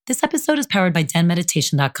This episode is powered by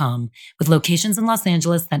DENmeditation.com, with locations in Los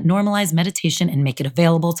Angeles that normalize meditation and make it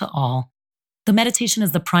available to all. Though meditation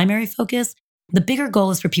is the primary focus, the bigger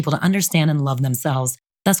goal is for people to understand and love themselves,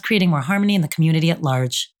 thus creating more harmony in the community at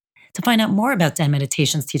large. To find out more about Den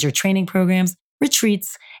Meditation's teacher training programs,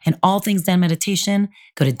 retreats, and all things Den Meditation,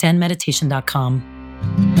 go to DENmeditation.com.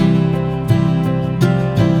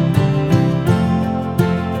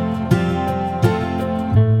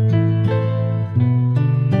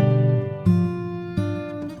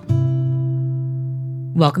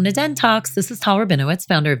 Welcome to DENtalks. This is Tal Rabinowitz,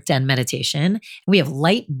 founder of Den Meditation. We have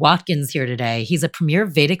Light Watkins here today. He's a premier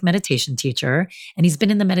Vedic meditation teacher, and he's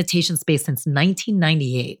been in the meditation space since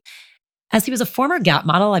 1998. As he was a former Gap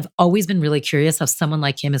model, I've always been really curious how someone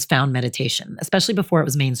like him has found meditation, especially before it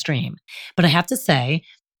was mainstream. But I have to say,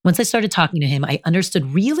 once I started talking to him, I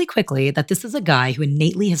understood really quickly that this is a guy who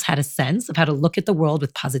innately has had a sense of how to look at the world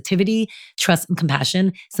with positivity, trust, and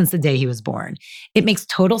compassion since the day he was born. It makes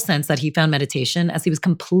total sense that he found meditation as he was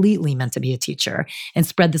completely meant to be a teacher and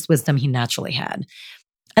spread this wisdom he naturally had.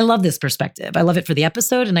 I love this perspective. I love it for the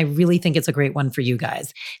episode, and I really think it's a great one for you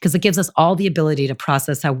guys because it gives us all the ability to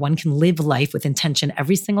process how one can live life with intention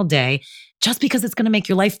every single day just because it's going to make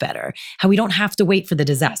your life better. How we don't have to wait for the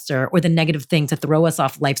disaster or the negative thing to throw us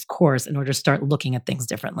off life's course in order to start looking at things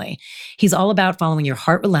differently. He's all about following your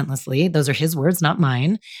heart relentlessly. Those are his words, not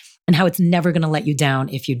mine. And how it's never going to let you down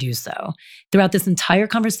if you do so. Throughout this entire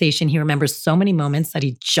conversation, he remembers so many moments that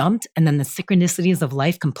he jumped and then the synchronicities of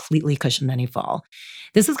life completely cushioned any fall.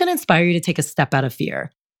 This is going to inspire you to take a step out of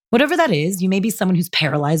fear. Whatever that is, you may be someone who's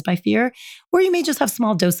paralyzed by fear, or you may just have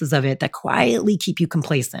small doses of it that quietly keep you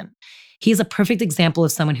complacent. He is a perfect example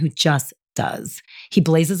of someone who just does. He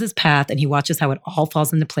blazes his path and he watches how it all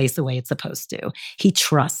falls into place the way it's supposed to. He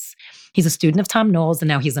trusts. He's a student of Tom Knowles, and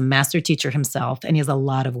now he's a master teacher himself, and he has a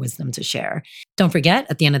lot of wisdom to share. Don't forget,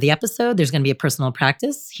 at the end of the episode, there's going to be a personal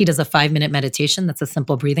practice. He does a 5-minute meditation that's a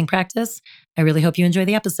simple breathing practice. I really hope you enjoy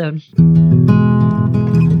the episode.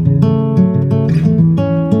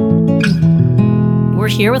 We're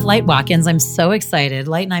here with Light Watkins. I'm so excited.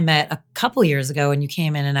 Light and I met a couple years ago, and you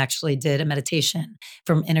came in and actually did a meditation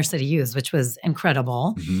from Inner City Youth, which was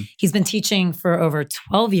incredible. Mm-hmm. He's been teaching for over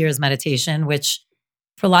 12 years meditation, which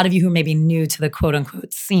for a lot of you who may be new to the quote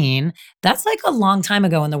unquote scene, that's like a long time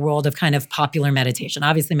ago in the world of kind of popular meditation.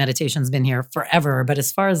 Obviously, meditation's been here forever, but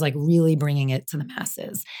as far as like really bringing it to the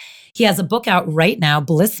masses. He has a book out right now,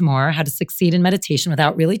 Bliss More, How to Succeed in Meditation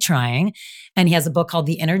Without Really Trying. And he has a book called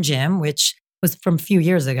The Inner Gym, which was from a few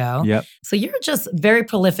years ago. Yep. So you're just very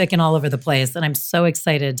prolific and all over the place. And I'm so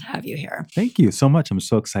excited to have you here. Thank you so much. I'm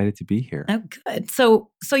so excited to be here. Oh, good.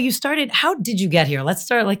 So you started, how did you get here? Let's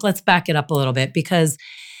back it up a little bit because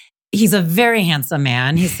he's a very handsome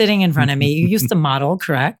man. He's sitting in front of me. You used to model,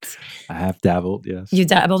 correct? I have dabbled, yes. You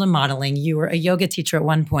dabbled in modeling. You were a yoga teacher at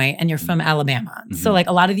one point and you're from Alabama. Mm-hmm. So like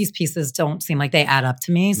a lot of these pieces don't seem like they add up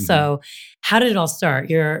to me. Mm-hmm. So how did it all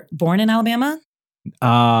start? You're born in Alabama?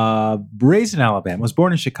 Raised in Alabama. I was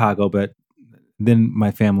born in Chicago, but then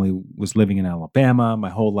my family was living in Alabama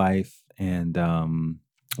my whole life, and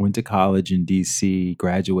went to college in DC,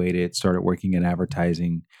 graduated, started working in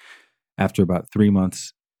advertising. After about 3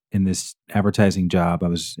 months in this advertising job, I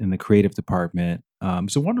was in the creative department.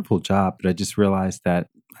 It's a wonderful job, but I just realized that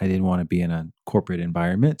I didn't want to be in a corporate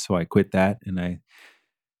environment, so I quit that, and I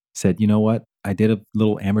said, you know what? I did a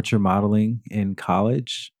little amateur modeling in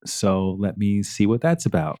college, so let me see what that's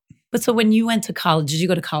about. But so when you went to college, did you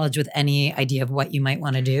go to college with any idea of what you might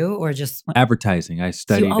want to do, or just advertising? I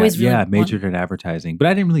studied majored in advertising, but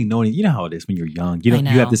I didn't really know any. You know how it is when you're young. You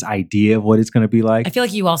have this idea of what it's going to be like. I feel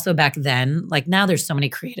like you also back then, like now there's so many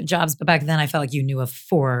creative jobs, but back then I felt like you knew of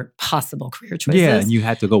 4 possible career choices. Yeah, and you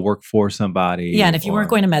had to go work for somebody. Yeah, and if you weren't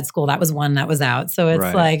going to med school, that was one that was out. So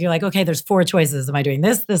it's like, you're like, okay, there's 4 choices. Am I doing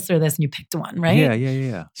this, this, or this? And you picked one, right?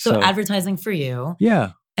 Yeah. So advertising for you.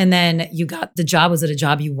 Yeah. And then you got the job. Was it a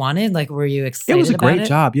job you wanted? Like, were you excited about it? It was a great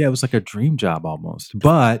job. Yeah, it was like a dream job almost.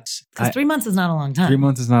 But because 3 months is not a long time. 3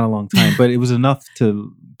 months is not a long time, but it was enough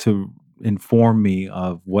to inform me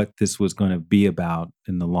of what this was going to be about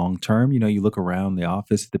in the long term. You know, you look around the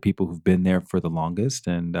office, the people who've been there for the longest,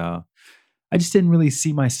 and I just didn't really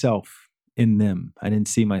see myself in them. I didn't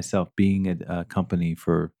see myself being at a company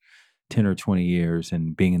for 10 or 20 years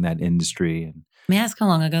and being in that industry. And may I ask how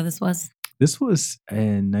long ago this was? This was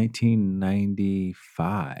in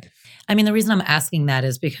 1995. I mean, the reason I'm asking that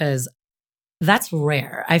is because that's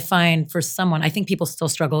rare. I find for someone, I think people still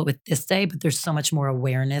struggle with this day, but there's so much more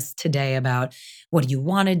awareness today about what do you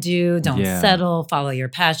want to do? Don't settle, follow your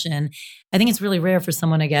passion. I think it's really rare for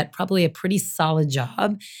someone to get probably a pretty solid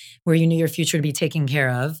job where you knew your future to be taken care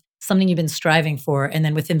of. something you've been striving for, and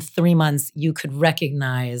then within 3 months, you could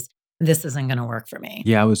recognize this isn't going to work for me.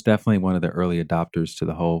 Yeah, I was definitely one of the early adopters to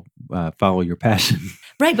the whole follow your passion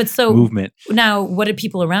Right. But so movement. now what did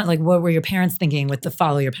people around, like what were your parents thinking with the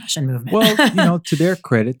follow your passion movement? Well, to their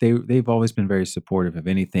credit, they've always been very supportive of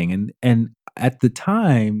anything. And at the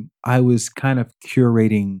time, I was kind of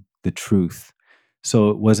curating the truth. So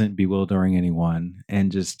it wasn't bewildering anyone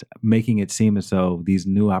and just making it seem as though these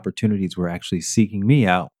new opportunities were actually seeking me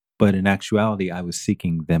out. But in actuality, I was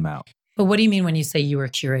seeking them out. But what do you mean when you say you were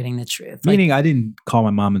curating the truth? Meaning I didn't call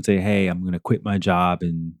my mom and say, hey, I'm going to quit my job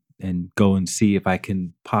and go and see if I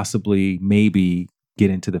can possibly maybe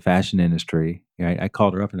get into the fashion industry. Right? I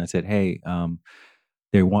called her up and I said, hey,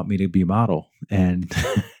 they want me to be a model. And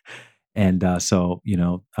so,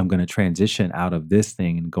 I'm going to transition out of this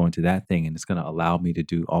thing and go into that thing. And it's going to allow me to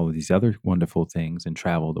do all of these other wonderful things and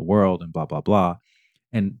travel the world and blah, blah, blah.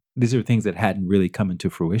 And these are things that hadn't really come into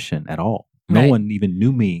fruition at all. No Right. one even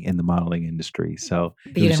knew me in the modeling industry. So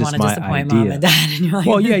But you didn't want to disappoint mom and dad. And you're like,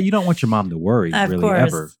 well, yeah, you don't want your mom to worry Of really course.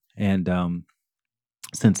 ever. And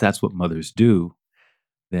since that's what mothers do,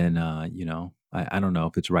 then, I don't know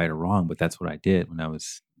if it's right or wrong, but that's what I did when I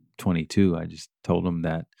was 22. I just told them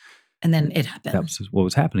that And then it happened. that was what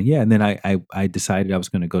was happening. Yeah. And then I decided I was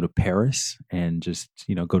going to go to Paris and just,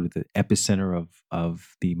 go to the epicenter of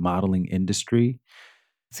the modeling industry.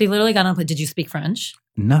 So you literally got on, did you speak French?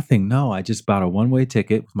 Nothing. No, I just bought a one-way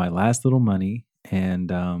ticket with my last little money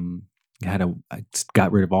and I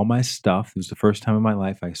got rid of all my stuff. It was the first time in my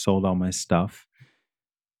life I sold all my stuff.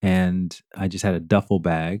 And I just had a duffel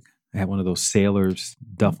bag. I had one of those sailors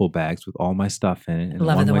duffel bags with all my stuff in it. And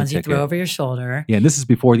Love it, the one-way ones you ticket. throw over your shoulder. Yeah, and this is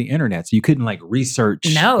before the internet, so you couldn't like research.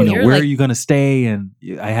 No, where you're are you going to stay? And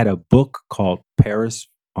I had a book called Paris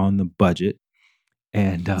on the Budget,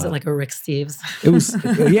 and Was it like a Rick Steves? it was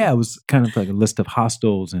it was kind of like a list of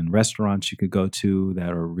hostels and restaurants you could go to that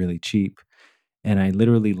are really cheap. And I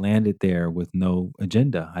literally landed there with no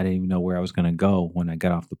agenda. I didn't even know where I was going to go when I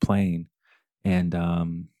got off the plane, and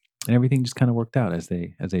everything just kind of worked out as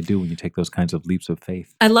they do when you take those kinds of leaps of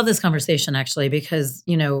faith. I love this conversation actually because,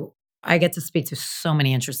 I get to speak to so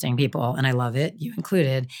many interesting people and I love it, you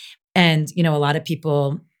included. And, a lot of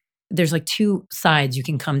people, there's like two sides you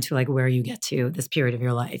can come to, like where you get to this period of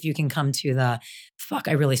your life. You can come to the, fuck,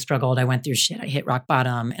 I really struggled. I went through shit. I hit rock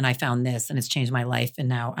bottom and I found this and it's changed my life. And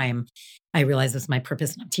now I realize this is my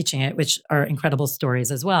purpose and I'm teaching it, which are incredible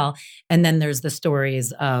stories as well. And then there's the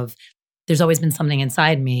stories of, there's always been something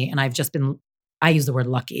inside me and I've just been, I use the word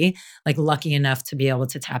lucky, like lucky enough to be able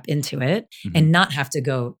to tap into it and not have to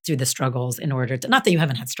go through the struggles in order to, not that you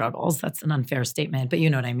haven't had struggles, that's an unfair statement, but you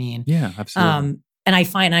know what I mean? Yeah, absolutely. And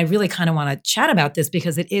I really kind of want to chat about this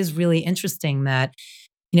because it is really interesting that,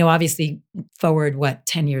 obviously forward,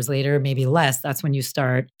 10 years later, maybe less, that's when you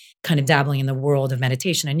start kind of dabbling in the world of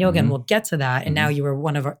meditation and yoga. And we'll get to that. And now you are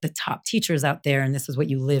one of the top teachers out there. And this is what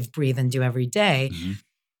you live, breathe, and do every day.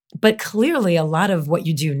 But clearly a lot of what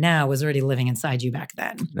you do now was already living inside you back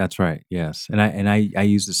then. That's right. Yes. And I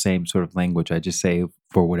use the same sort of language. I just say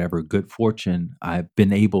for whatever good fortune, I've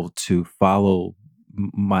been able to follow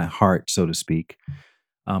my heart, so to speak,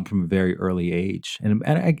 from a very early age. And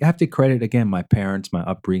I have to credit, again, my parents, my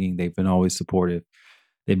upbringing. They've been always supportive.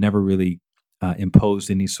 They've never really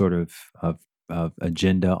imposed any sort of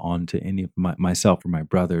agenda onto any of myself or my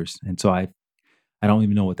brothers. And so I don't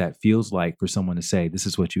even know what that feels like for someone to say, this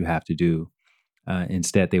is what you have to do.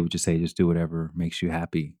 Instead, they would just say, just do whatever makes you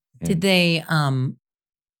happy. And Did they,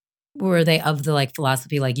 were they of the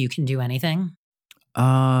philosophy, you can do anything?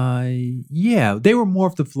 Yeah, they were more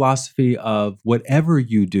of the philosophy of whatever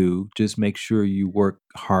you do, just make sure you work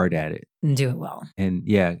hard at it. And do it well. And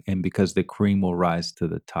and because the cream will rise to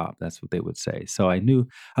the top, that's what they would say. So I knew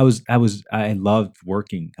I loved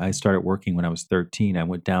working. I started working when I was 13. I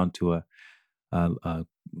went down to a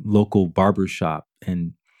local barber shop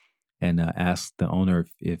and asked the owner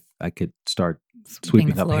if I could start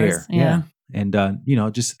sweeping up hair. Yeah. And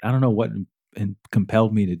just I don't know what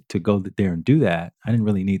compelled me to go there and do that. I didn't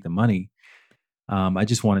really need the money. I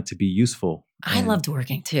just wanted to be useful. I loved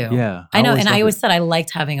working too. Yeah, I know, and I always said I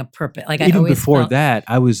liked having a purpose. Even before that,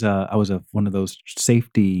 I was one of those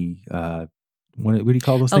safety. What do you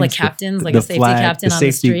call those things? Like captains, like a safety captain on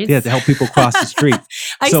the streets? Yeah, to help people cross the street.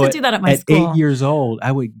 I used to do that at my school. At 8 years old,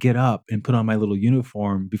 I would get up and put on my little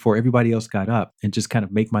uniform before everybody else got up and just kind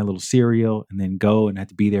of make my little cereal and then go and have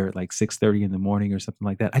to be there at 6:30 in the morning or something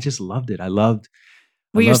like that. I just loved it. I loved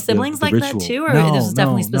Were your love siblings the like that ritual. too, or this No, is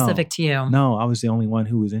definitely no, specific no. to you? No, I was the only one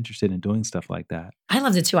who was interested in doing stuff like that. I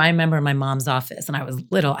loved it too. I remember in my mom's office and I was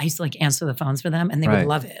little, I used to like answer the phones for them and they would Right.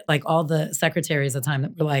 love it. Like all the secretaries at the time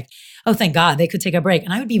that were like, oh, thank God they could take a break.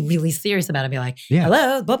 And I would be really serious about it. Be like, Yeah.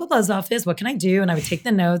 hello, blah, blah, blah's office. What can I do? And I would take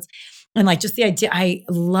the notes and like just the idea. I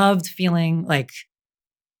loved feeling like,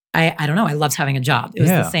 I don't know. I loved having a job. It was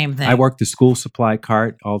the same thing. I worked the school supply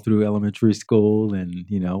cart all through elementary school and,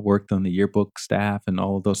 worked on the yearbook staff and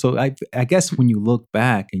all of those. So I guess when you look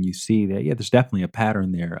back and you see that, there's definitely a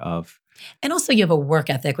pattern there of. And also you have a work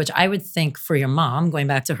ethic, which I would think for your mom, going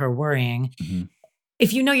back to her worrying, Mhm.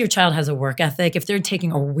 if you know your child has a work ethic, if they're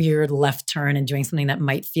taking a weird left turn and doing something that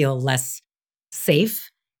might feel less safe,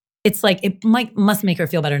 it's like it must make her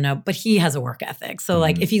feel better. No, but he has a work ethic. So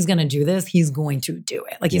like Mhm. if he's going to do this, he's going to do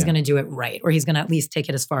it. Like he's Yeah. going to do it right, or he's going to at least take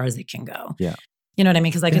it as far as it can go. Yeah. You know what I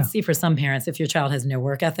mean? Because I Yeah. could see for some parents, if your child has no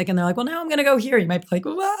work ethic and they're like, well, now I'm going to go here, you might be like,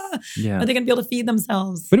 are they Yeah. going to be able to feed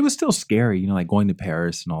themselves? But it was still scary, like going to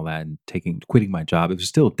Paris and all that and quitting my job. It was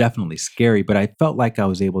still definitely scary, but I felt like I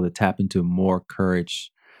was able to tap into more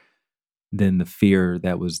courage than the fear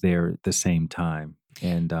that was there at the same time.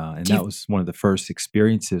 And Do you that was one of the first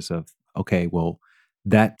experiences of, okay, well,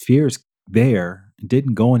 that fear's there, it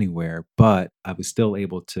didn't go anywhere, but I was still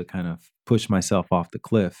able to kind of push myself off the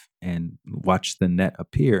cliff and watch the net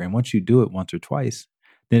appear. And once you do it once or twice,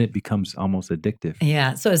 then it becomes almost addictive.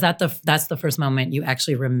 Yeah. So is that's the first moment you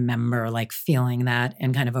actually remember like feeling that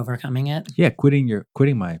and kind of overcoming it? Yeah, quitting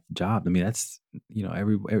my job. I mean, that's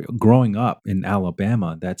growing up in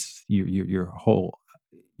Alabama. That's your whole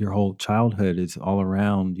childhood is all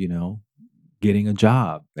around getting a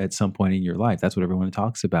job at some point in your life. That's what everyone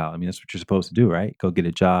talks about. I mean, that's what you're supposed to do, right? Go get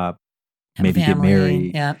a job, Have a maybe get family.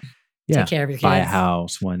 married, Yeah. yeah, Take care of your buy a kids.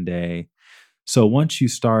 house one day. So once you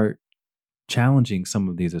start challenging some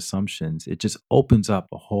of these assumptions, it just opens up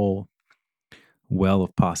a whole well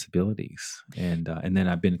of possibilities. And then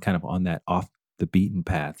I've been kind of on that off the beaten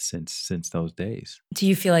path since those days. Do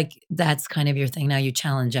you feel like that's kind of your thing now? You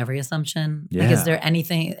challenge every assumption? Like, is Yeah. there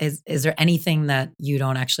anything, is there anything that you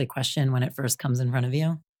don't actually question when it first comes in front of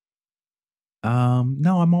you?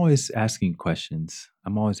 No, I'm always asking questions. I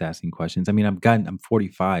mean, I'm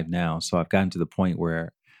 45 now, so I've gotten to the point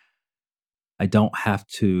where I don't have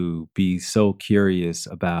to be so curious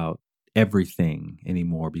about everything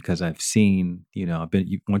anymore because I've seen,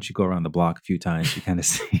 once you go around the block a few times, you kind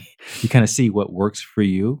of see what works for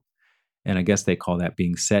you. And I guess they call that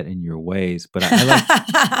being set in your ways. But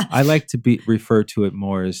I like to be refer to it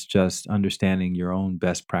more as just understanding your own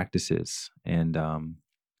best practices.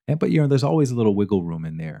 But there's always a little wiggle room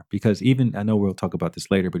in there because even I know we'll talk about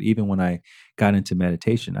this later, but even when I got into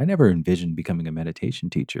meditation, I never envisioned becoming a meditation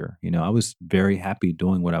teacher. I was very happy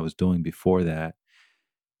doing what I was doing before that,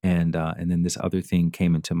 and then this other thing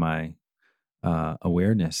came into my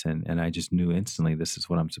awareness, and I just knew instantly this is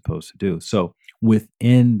what I'm supposed to do. So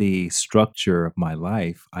within the structure of my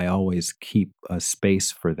life, I always keep a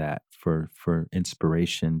space for that, for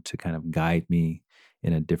inspiration to kind of guide me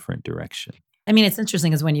in a different direction. I mean, it's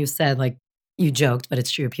interesting because when you said like, you joked, but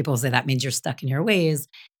it's true. People say that means you're stuck in your ways.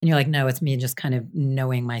 And you're like, no, it's me just kind of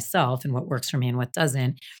knowing myself and what works for me and what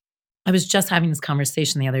doesn't. I was just having this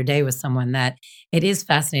conversation the other day with someone that it is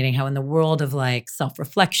fascinating how in the world of like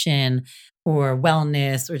self-reflection or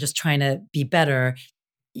wellness or just trying to be better,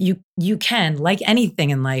 you can, like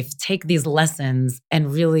anything in life, take these lessons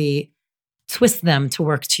and really twist them to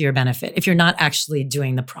work to your benefit if you're not actually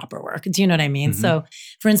doing the proper work. Do you know what I mean? Mhm. So,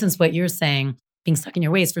 for instance, what you're saying, being stuck in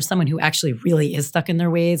your ways, for someone who actually really is stuck in their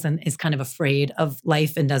ways and is kind of afraid of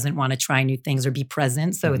life and doesn't want to try new things or be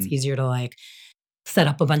present. So it's Mhm. easier to like set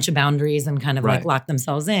up a bunch of boundaries and kind of like Right. lock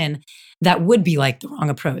themselves in. That would be like the wrong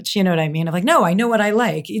approach. You know what I mean? Of like, no, I know what I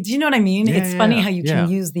like. Do you know what I mean? Yeah, It's funny yeah, how you yeah.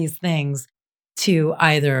 can use these things to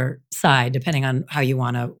either side, depending on how you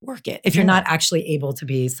want to work it, if you're Yeah. not actually able to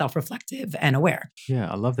be self-reflective and aware. Yeah,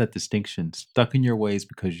 I love that distinction. Stuck in your ways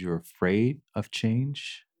because you're afraid of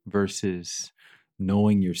change versus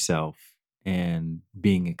knowing yourself and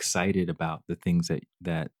being excited about the things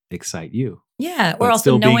that excite you, Yeah. Or but also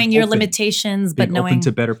still knowing your limitations, but being open to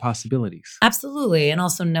knowing better possibilities. absolutely. And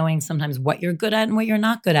also knowing sometimes what you're good at and what you're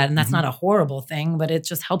not good at. And that's Mhm. not a horrible thing, but it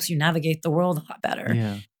just helps you navigate the world a lot better.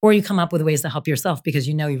 Yeah, Or you come up with ways to help yourself because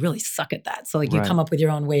you know you really suck at that. So like you right. come up with your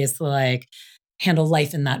own ways to like handle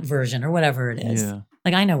life in that version or whatever it is. Yeah,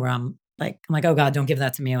 Like I know where I'm like, oh God, don't give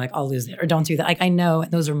that to me. Like I'll lose it or don't do that. Like I know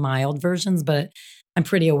those are mild versions, but I'm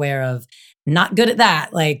pretty aware of not good at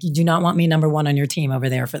that. Like you do not want me number one on your team over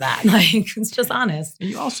there for that. Like it's just honest. and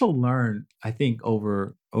you also learn, I think,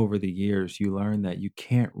 over the years, you learn that you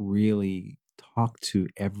can't really talk to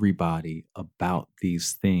everybody about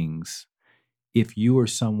these things if you are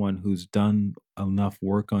someone who's done enough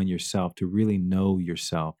work on yourself to really know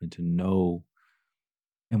yourself and to know.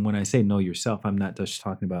 And when I say know yourself, I'm not just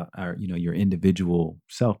talking about your individual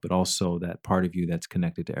self, but also that part of you that's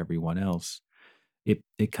connected to everyone else.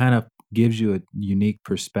 It kind of gives you a unique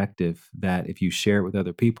perspective that if you share it with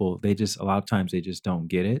other people, a lot of times they just don't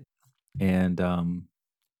get it. And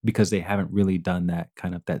because they haven't really done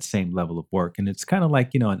that same level of work. And it's kind of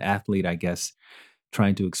like, an athlete, I guess,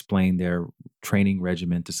 trying to explain their training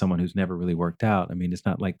regimen to someone who's never really worked out. I mean, it's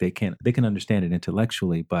not like they can understand it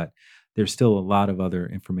intellectually, but there's still a lot of other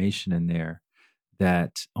information in there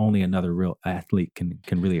that only another real athlete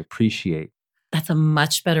can really appreciate. That's a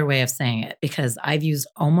much better way of saying it, because I've used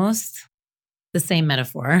almost the same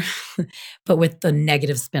metaphor, but with the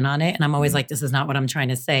negative spin on it. And I'm always like, this is not what I'm trying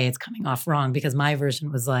to say. It's coming off wrong, because my version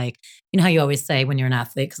was like, how you always say when you're an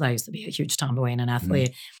athlete, because I used to be a huge tomboy and an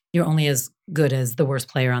athlete, you're only as good as the worst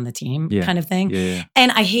player on the team, kind of thing. Yeah.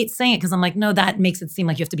 And I hate saying it because I'm like, no, that makes it seem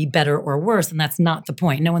like you have to be better or worse. And that's not the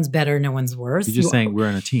point. No one's better, no one's worse. You're just saying we're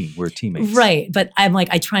in a team. We're teammates. Right. But I'm like,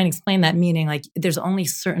 I try and explain that, meaning like there's only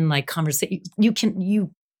certain like conversation.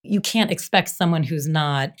 You can't expect someone who's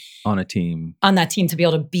not on that team to be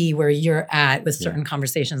able to be where you're at with certain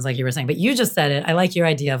conversations, like you were saying. But you just said it. I like your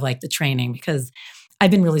idea of like the training, because I've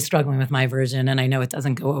been really struggling with my version, and I know it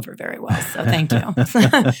doesn't go over very well. So thank you. But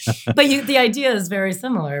the idea is very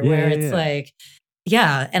similar, where it's like,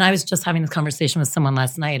 and I was just having this conversation with someone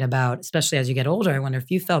last night about, especially as you get older, I wonder if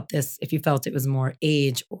you felt it was more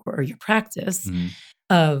age or your practice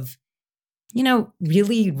of,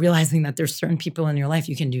 really realizing that there's certain people in your life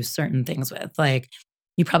you can do certain things with. Like,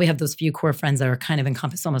 you probably have those few core friends that are kind of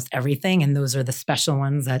encompass almost everything. And those are the special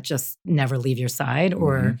ones that just never leave your side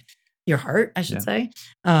or your heart, I should say.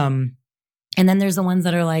 And then there's the ones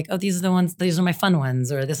that are like, oh, these are my fun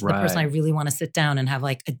ones, or this is the person I really want to sit down and have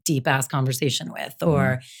like a deep ass conversation with,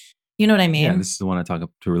 or you know what I mean? Yeah, this is the one I talk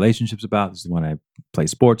to relationships about. This is the one I play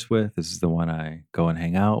sports with. This is the one I go and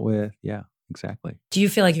hang out with. Yeah, exactly. Do you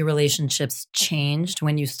feel like your relationships changed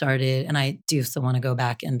when you started? And I do still want to go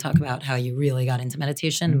back and talk about how you really got into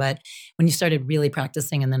meditation, but when you started really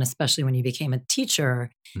practicing, and then especially when you became a teacher,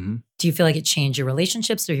 do you feel like it changed your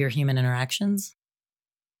relationships or your human interactions?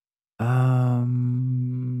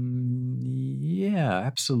 Yeah,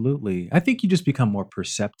 absolutely. I think you just become more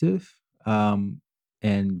perceptive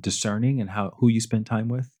and discerning in who you spend time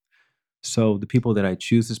with. So the people that I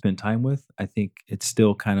choose to spend time with, I think it's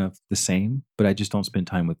still kind of the same, but I just don't spend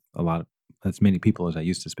time with as many people as I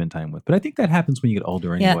used to spend time with. But I think that happens when you get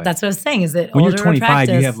older anyway. Yeah, that's what I was saying. Is that when older you're 25,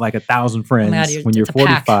 practice, you have like 1,000 friends. Oh my God, when you're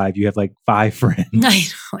 45, you have like 5 friends. I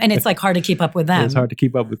know. And it's like hard to keep up with them. It's hard to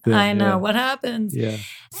keep up with them. I know. What happens? Yeah.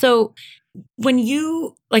 So when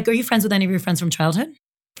you, like, are you friends with any of your friends from childhood?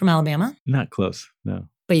 From Alabama? Not close, no.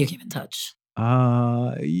 But you keep in touch?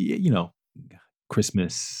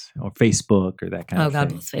 Christmas or Facebook or that kind of thing. Oh, God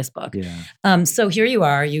bless Facebook. Yeah. So here you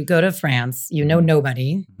are. You go to France. You know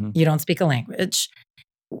nobody. You don't speak a language.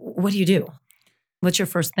 What do you do? What's your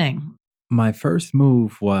first thing? My first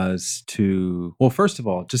move was first of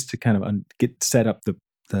all, just to kind of set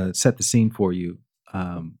the scene for you.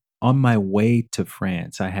 On my way to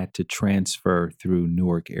France, I had to transfer through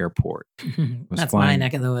Newark Airport. That's my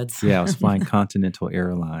neck of the woods. I was flying Continental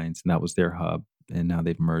Airlines, and that was their hub. And now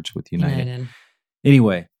they've merged with United.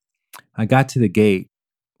 Anyway, I got to the gate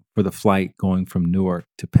for the flight going from Newark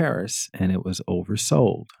to Paris, and it was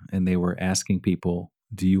oversold. And they were asking people,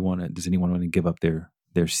 does anyone want to give up their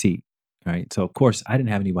seat? Right. So of course I didn't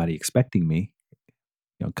have anybody expecting me,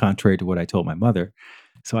 contrary to what I told my mother.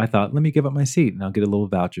 So I thought, let me give up my seat and I'll get a little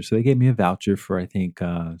voucher. So they gave me a voucher for, I think,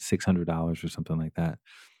 $600 or something like that.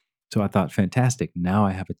 So I thought, fantastic. Now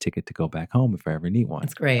I have a ticket to go back home if I ever need one.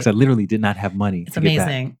 That's great. Because I literally did not have money. It's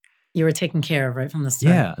amazing. You were taken care of right from the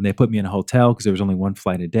start. Yeah. And they put me in a hotel because there was only one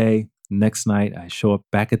flight a day. Next night, I show up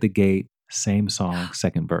back at the gate, same song,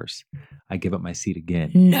 second verse. I give up my seat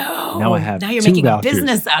again. No. Now you're making vouchers. A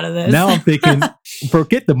business out of this. Now I'm thinking,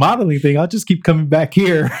 forget the modeling thing. I'll just keep coming back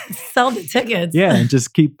here. Sell the tickets. Yeah. And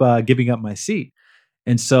just keep giving up my seat.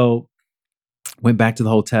 And so went back to the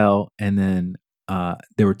hotel, and then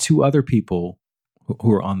there were 2 other people who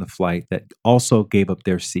were on the flight that also gave up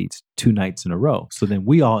their seats 2 nights in a row. So then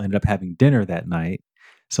we all ended up having dinner that night.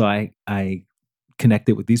 So I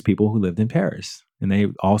connected with these people who lived in Paris, and they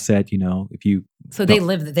all said, if you... So they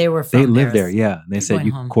were from They lived Paris. there, yeah. And they said,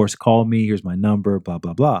 of course, call me. Here's my number, blah,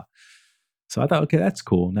 blah, blah. So I thought, okay, that's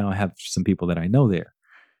cool. Now I have some people that I know there.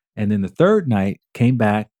 And then the third night came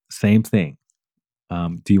back, same thing.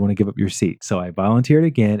 Do you want to give up your seat? So I volunteered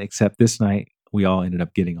again, except this night we all ended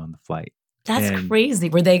up getting on the flight. That's And crazy.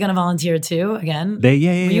 Were they going to volunteer too? Again, they,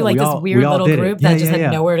 were you like this we weird all little did group it. Yeah, that just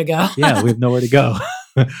had nowhere to go? Yeah, we have nowhere to go.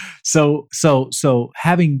 So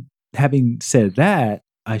having said that,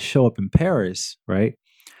 I show up in Paris, right?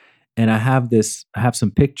 And I have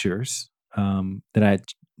some pictures that I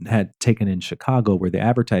had taken in Chicago, where the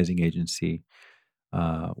advertising agency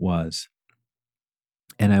was,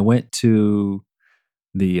 and I went to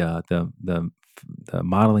the the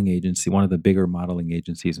modeling agency, one of the bigger modeling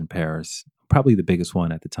agencies in Paris, probably the biggest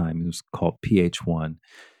one at the time. It was called PH1,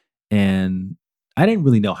 and I didn't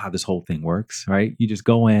really know how this whole thing works. Right? You just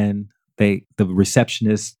go in. The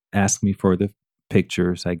receptionist asked me for the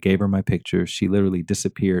pictures. I gave her my pictures. She literally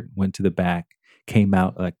disappeared, went to the back, came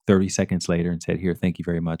out like 30 seconds later and said, "Here, thank you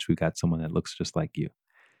very much. We got someone that looks just like you."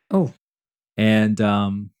 Oh, And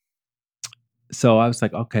so I was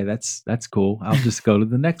like, okay, that's cool. I'll just go to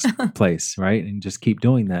the next place, right? And just keep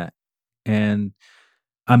doing that. And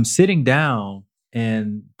I'm sitting down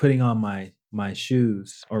and putting on my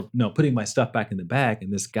shoes, or no, putting my stuff back in the bag.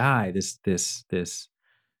 And this guy, this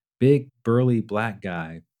big burly black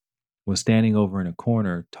guy, was standing over in a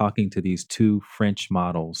corner talking to these two French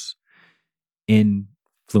models in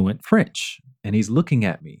fluent French. And he's looking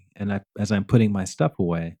at me, and as I'm putting my stuff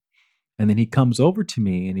away. And then he comes over to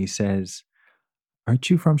me and he says,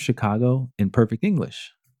 "Aren't you from Chicago?" in perfect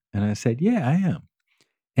English. And I said, "Yeah, I am."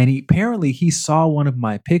 And he saw one of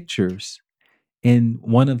my pictures in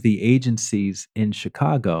one of the agencies in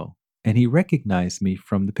Chicago, and he recognized me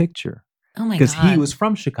from the picture oh my because he God. was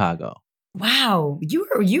from Chicago. Wow. You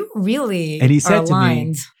really And he are said to me,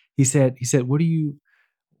 aligned. he said,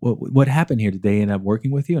 what happened here? Did they end up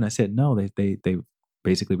working with you? And I said, no, they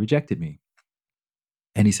basically rejected me.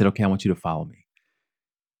 And he said, okay, I want you to follow me.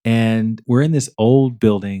 And we're in this old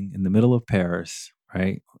building in the middle of Paris,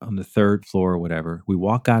 right? On the third floor or whatever. We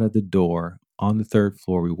walk out of the door on the third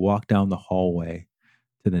floor. We walk down the hallway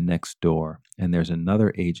to the next door. And there's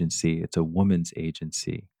another agency. It's a woman's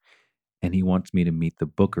agency. And he wants me to meet the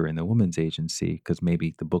booker in the women's agency because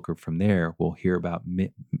maybe the booker from there will hear about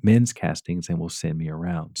men's castings and will send me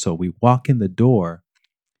around. So we walk in the door,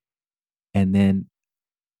 and then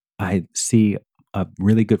I see a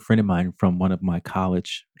really good friend of mine from one of my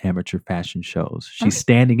college amateur fashion shows. She's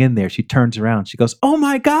standing in there. She turns around. She goes, "Oh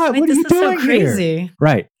my God, Wait, what are you this is so doing here?" crazy.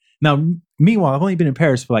 Right. Now, meanwhile, I've only been in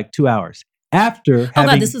Paris for like 2 hours. After Oh God,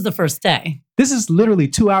 having, this is the first day. this is literally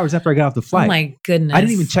 2 hours after I got off the Oh flight. my goodness. I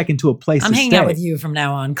didn't even check into a place I'm to hanging stay. out with you from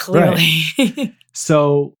now on, clearly.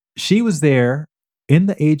 So she was there in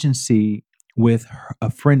the agency with a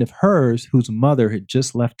friend of hers whose mother had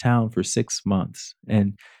just left town for 6 months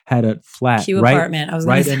and had a flat Cute apartment. I was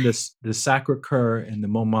right gonna in the Sacre-Cœur in the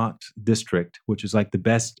Montmartre district, which is like the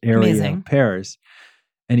best area Amazing. of Paris.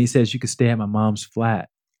 And he says, "You could stay at my mom's flat."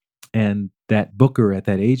 And that booker at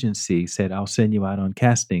that agency said, "I'll send you out on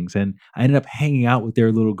castings." And I ended up hanging out with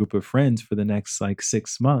their little group of friends for the next like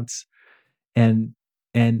 6 months. And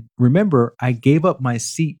remember, I gave up my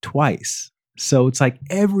seat twice. So it's like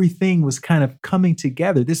everything was kind of coming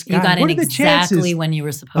together. This guy, You got in what are the exactly chances when you were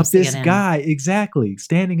of supposed to this get in. guy exactly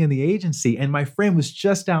standing in the agency? And my friend was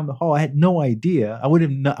just down the hall. I had no idea. I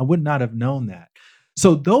would not have known that.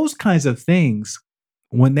 So those kinds of things,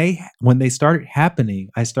 when they started happening,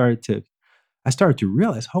 I started to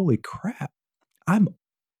realize, holy crap, I'm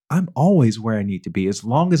always where I need to be as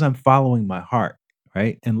long as I'm following my heart,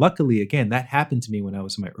 right? And luckily, again, that happened to me when I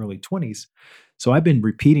was in my early 20s. So I've been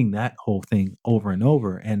repeating that whole thing over and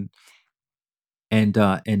over. And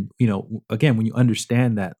again, when you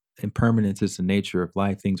understand that impermanence is the nature of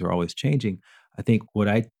life, things are always changing. I think what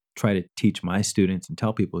I try to teach my students and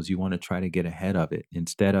tell people is you want to try to get ahead of it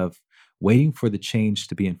instead of waiting for the change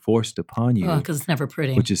to be enforced upon you, because it's never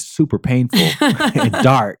pretty. which is super painful and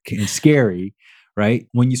dark and scary, right?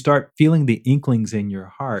 When you start feeling the inklings in your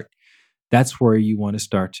heart, that's where you want to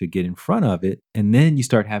start to get in front of it. And then you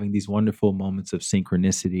start having these wonderful moments of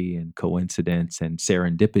synchronicity and coincidence and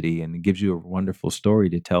serendipity. And it gives you a wonderful story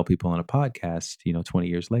to tell people on a podcast, 20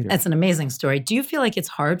 years later. That's an amazing story. Do you feel like it's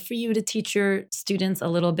hard for you to teach your students a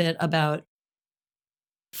little bit about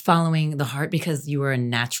following the heart because you were a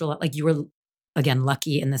natural, like you were, again,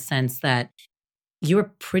 lucky in the sense that you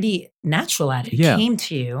were pretty natural at it. It Yeah. came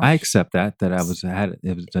to you. I accept that it was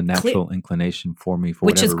a natural inclination for me for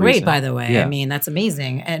which is whatever great, reason. by the way. Yeah. I mean, that's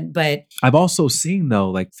amazing. But I've also seen,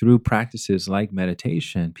 though, like through practices like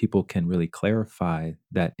meditation, people can really clarify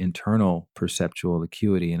that internal perceptual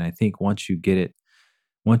acuity. And I think once you get it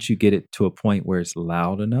to a point where it's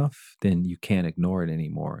loud enough, then you can't ignore it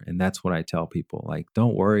anymore. And that's what I tell people. Like,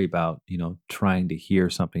 don't worry about, trying to hear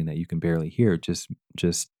something that you can barely hear.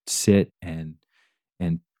 Just sit and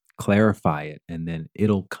clarify it, and then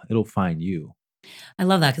it'll find you. I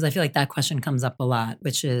love that because I feel like that question comes up a lot,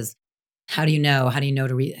 which is how do you know? How do you know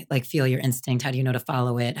to like feel your instinct? How do you know to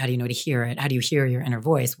follow it? How do you know to hear it? How do you hear your inner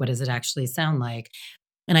voice? What does it actually sound like?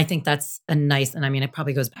 And I think that's a nice, and I mean, it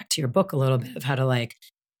probably goes back to your book a little bit of how to like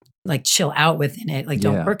chill out within it. Like,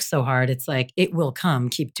 don't Yeah, work so hard. It's like, it will come,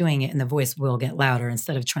 keep doing it. And the voice will get louder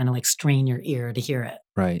instead of trying to like strain your ear to hear it.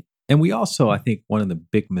 right. And we also, I think, one of the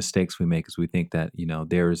big mistakes we make is we think that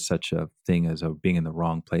there is such a thing as being in the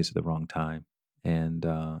wrong place at the wrong time, and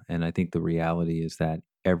I think the reality is that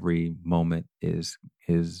every moment is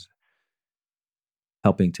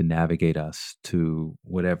helping to navigate us to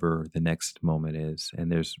whatever the next moment is. And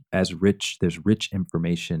there's rich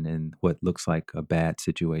information in what looks like a bad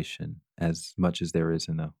situation as much as there is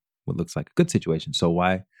in a what looks like a good situation. So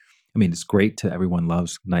why? I mean, it's great to everyone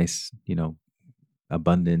loves nice,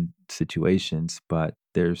 abundant situations, but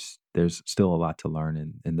there's still a lot to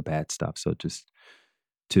learn in the bad stuff. So just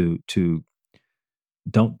to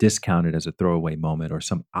don't discount it as a throwaway moment or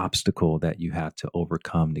some obstacle that you have to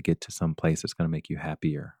overcome to get to some place that's going to make you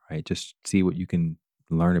happier, right? Just see what you can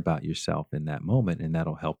learn about yourself in that moment, and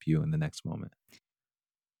that'll help you in the next moment.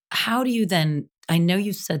 How do you then? I know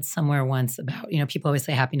you said somewhere once about, people always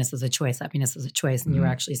say happiness is a choice, happiness is a choice. And you were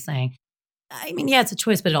Mhm. actually saying, I mean, yeah, it's a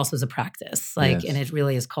choice, but it also is a practice. Like, and Yes. it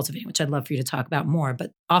really is cultivating, which I'd love for you to talk about more.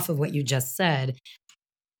 But off of what you just said,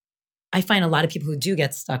 I find a lot of people who do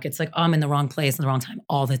get stuck, it's like, oh, I'm in the wrong place in the wrong time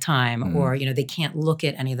all the time. Mhm. Or, they can't look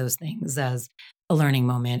at any of those things as a learning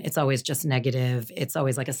moment. It's always just negative. It's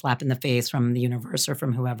always like a slap in the face from the universe or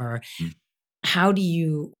from whoever. Mm. How do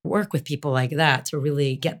you work with people like that to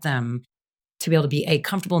really get them to be able to be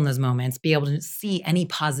comfortable in those moments, be able to see any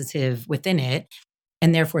positive within it,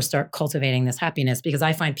 and therefore start cultivating this happiness? Because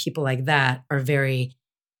I find people like that are very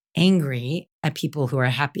angry at people who are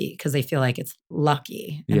happy because they feel like it's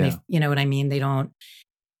lucky. And Yeah. you know what I mean? They don't,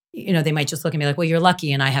 they might just look at me like, well, you're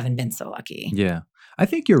lucky and I haven't been so lucky. Yeah. I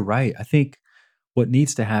think you're right. I think what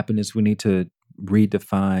needs to happen is we need to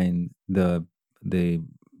redefine the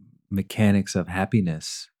mechanics of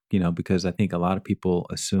happiness, because I think a lot of people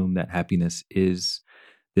assume that happiness is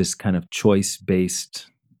this kind of choice-based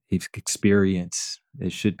experience.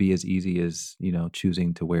 It should be as easy as,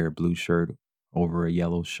 choosing to wear a blue shirt over a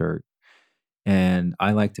yellow shirt. And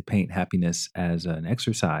I like to paint happiness as an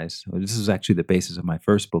exercise. This is actually the basis of my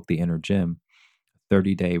first book, The Inner Gym,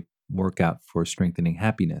 30-day workout for strengthening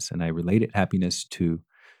happiness. And I related happiness to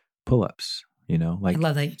pull-ups, I like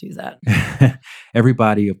love that you do that.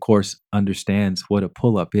 everybody, of course, understands what a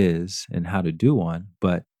pull-up is and how to do one.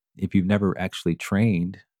 But if you've never actually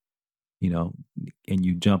trained, you know, and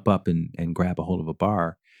you jump up and grab a hold of a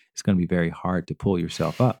bar, it's going to be very hard to pull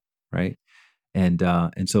yourself up, right? And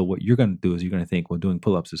so what you're going to do is you're going to think, well, doing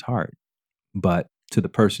pull-ups is hard. But to the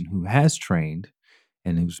person who has trained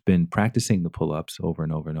and who's been practicing the pull-ups over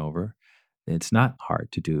and over and over, it's not hard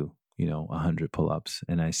to do, 100 pull-ups.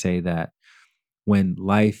 And I say that when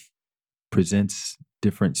life presents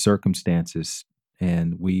different circumstances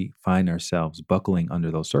and we find ourselves buckling under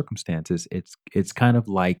those circumstances, it's kind of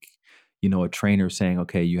like, a trainer saying,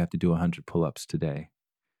 okay, you have to do 100 pull-ups today.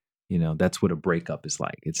 That's what a breakup is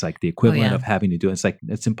like. It's like the Oh, equivalent yeah. of having to do it. It's like,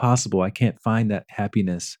 it's impossible. I can't find that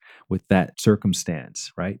happiness with that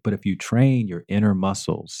circumstance, right? But if you train your inner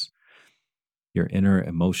muscles, your inner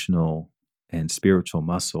emotional and spiritual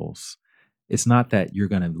muscles, it's not that you're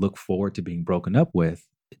going to look forward to being broken up with.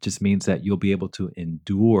 It just means that you'll be able to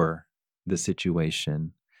endure the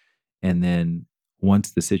situation. And then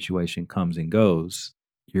once the situation comes and goes,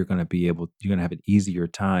 you're going to have an easier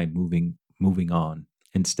time moving on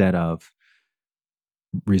instead of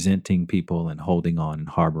resenting people and holding on and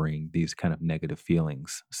harboring these kind of negative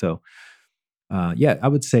feelings. So, yeah, I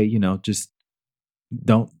would say, just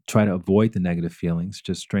don't try to avoid the negative feelings.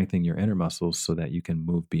 Just strengthen your inner muscles so that you can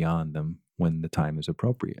move beyond them when the time is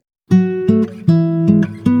appropriate.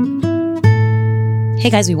 Hey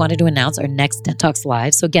guys, we wanted to announce our next DENtalks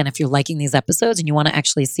Live. So again, if you're liking these episodes and you want to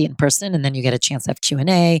actually see it in person and then you get a chance to have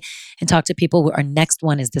Q&A and talk to people, our next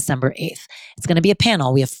one is December 8th. It's going to be a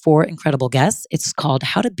panel. We have 4 incredible guests. It's called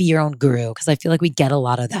How to Be Your Own Guru, because I feel like we get a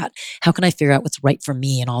lot of that. How can I figure out what's right for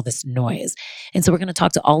me and all this noise? And so we're going to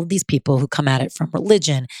talk to all of these people who come at it from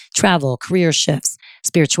religion, travel, career shifts,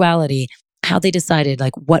 spirituality, how they decided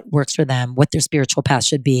like what works for them, what their spiritual path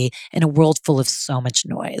should be in a world full of so much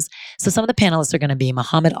noise. So some of the panelists are going to be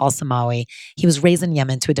Muhammad al-Samawi. He was raised in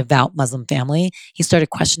Yemen to a devout Muslim family. He started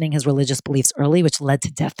questioning his religious beliefs early, which led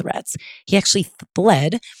to death threats. He actually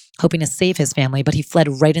fled hoping to save his family, but he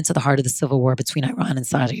fled right into the heart of the civil war between Iran and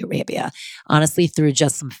Saudi Arabia. Honestly, through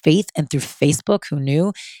just some faith and through Facebook, who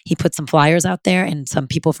knew, he put some flyers out there and some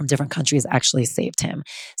people from different countries actually saved him.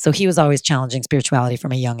 So he was always challenging spirituality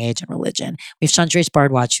from a young age and religion. We have Chandresh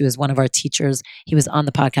Bardwaj, who is one of our teachers. He was on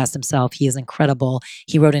the podcast himself. He is incredible.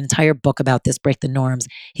 He wrote an entire book about this, Break the Norms.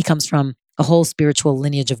 He comes from a whole spiritual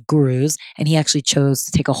lineage of gurus, and he actually chose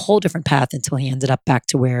to take a whole different path until he ended up back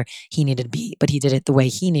to where he needed to be. But he did it the way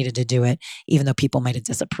he needed to do it, even though people might have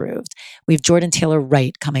disapproved. We have Jordan Taylor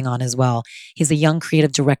Wright coming on as well. He's a young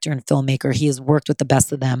creative director and filmmaker. He has worked with the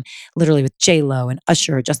best of them, literally with J-Lo and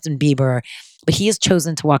Usher, Justin Bieber. But he has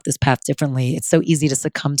chosen to walk this path differently. It's so easy to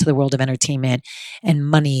succumb to the world of entertainment and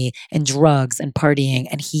money and drugs and partying.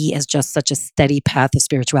 And he is just such a steady path of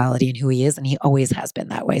spirituality and who he is. And he always has been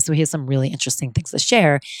that way. So he has some really interesting things to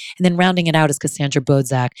share. And then rounding it out is Cassandra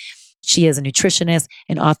Bodzak. She is a nutritionist,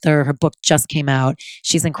 an author. Her book just came out.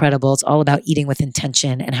 She's incredible. It's all about eating with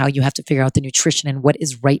intention and how you have to figure out the nutrition and what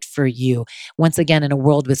is right for you. Once again, in a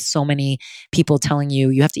world with so many people telling you,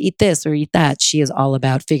 you have to eat this or eat that, she is all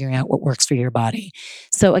about figuring out what works for your body.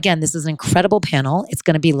 So again, this is an incredible panel. It's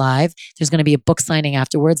going to be live. There's going to be a book signing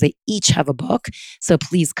afterwards. They each have a book. So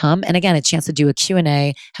please come. And again, a chance to do a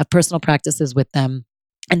Q&A, have personal practices with them,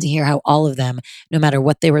 and to hear how all of them, no matter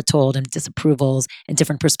what they were told and disapprovals and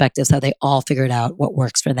different perspectives, how they all figured out what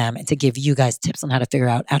works for them, and to give you guys tips on how to figure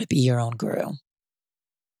out how to be your own guru.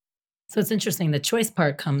 So it's interesting. The choice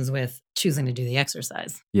part comes with choosing to do the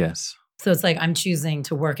exercise. Yes. So it's like I'm choosing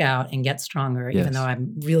to work out and get stronger, even though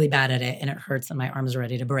I'm really bad at it and it hurts and my arms are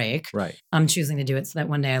ready to break. Right. I'm choosing to do it so that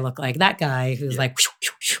one day I look like that guy who's like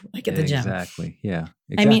at the gym. Exactly. Yeah.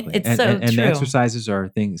 Exactly. I mean, it's so and true. the exercises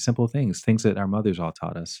are simple things that our mothers all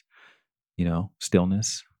taught us.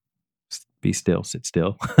 Stillness, be still, sit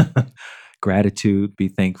still, gratitude, be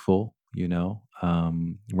thankful,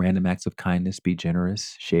 random acts of kindness, be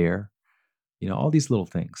generous, share, all these little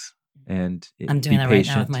things. And I'm doing that right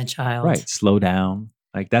now with my child. Right. Slow down.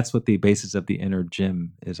 Like that's what the basis of the inner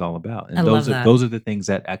gym is all about. And love that. Those are the things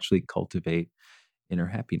that actually cultivate inner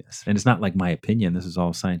happiness. And it's not like my opinion. This is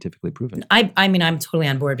all scientifically proven. I mean, I'm totally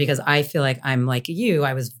on board because I feel like I'm like you.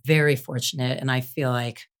 I was very fortunate, and I feel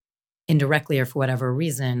like indirectly or for whatever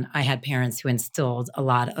reason, I had parents who instilled a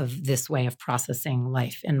lot of this way of processing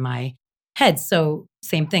life in my head. So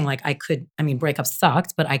same thing, like breakups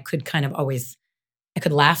sucked, but I could kind of always, I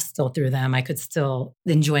could laugh still through them. I could still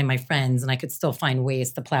enjoy my friends, and I could still find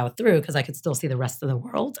ways to plow through because I could still see the rest of the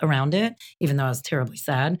world around it, even though I was terribly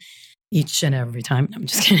sad each and every time. No, I'm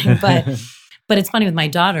just kidding. But it's funny with my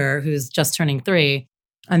daughter who's just turning 3,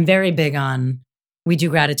 I'm very big on, we do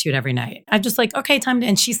gratitude every night. I'm just like, okay, time to,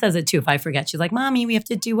 and she says it too. If I forget, she's like, Mommy, we have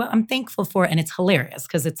to do what I'm thankful for. And it's hilarious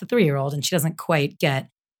because it's a 3-year-old and she doesn't quite get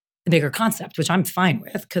the bigger concept, which I'm fine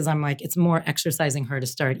with because I'm like, it's more exercising her to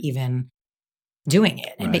start even doing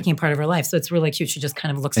it and making it part of her life. So it's really cute. She just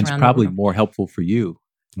kind of looks around. It's probably more helpful for you.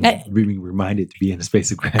 Being reminded to be in a space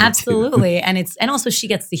of gratitude. Absolutely. And also she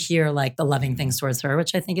gets to hear like the loving things towards her,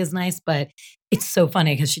 which I think is nice, but it's so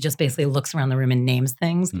funny because she just basically looks around the room and names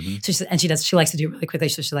things. Mm-hmm. So she likes to do it really quickly.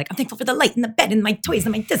 So she's like, I'm thankful for the light and the bed and my toys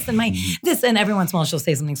and my this and my this. And every once in a while she'll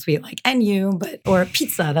say something sweet like, and you, or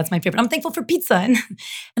pizza. That's my favorite. I'm thankful for pizza. And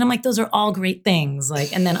I'm like, those are all great things.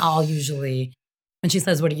 Like, and then I'll usually, when she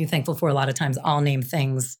says, what are you thankful for? A lot of times I'll name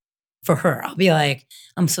things for her. I'll be like,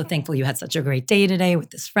 I'm so thankful you had such a great day today with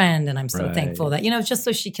this friend. And I'm so thankful that, just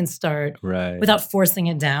so she can start without forcing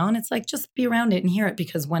it down. It's like, just be around it and hear it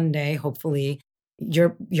because one day, hopefully,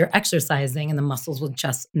 you're exercising and the muscles will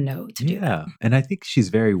just know to do that. And I think she's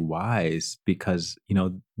very wise because,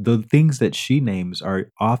 the things that she names are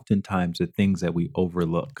oftentimes the things that we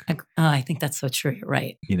overlook. I think that's so true. You're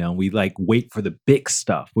right. We like wait for the big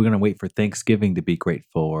stuff. We're going to wait for Thanksgiving to be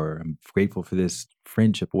grateful, or I'm grateful for this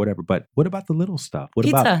friendship or whatever. But what about the little stuff? What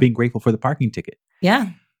about being grateful for the parking ticket? Yeah.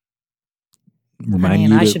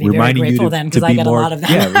 I should be very grateful then because I get a lot of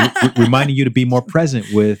that. Reminding you to be more present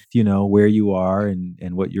with, where you are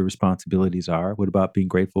and what your responsibilities are. What about being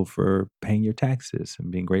grateful for paying your taxes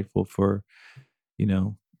and being grateful for,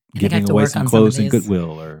 giving away some clothes in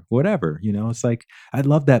Goodwill or whatever? It's like, I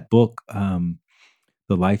love that book, The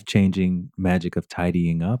Life-Changing Magic of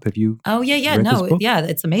Tidying Up. Have you? Oh, yeah. No, yeah.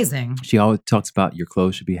 It's amazing. She always talks about your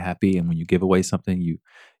clothes should be happy. And when you give away something,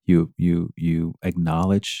 you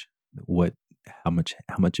acknowledge how much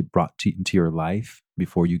it brought into your life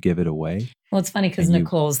before you give it away. Well, it's funny because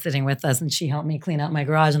Nicole's sitting with us and she helped me clean out my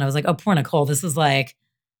garage. And I was like, oh, poor Nicole. This is like,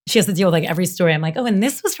 she has to deal with like every story. I'm like, oh, and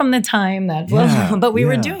this was from the time that, but we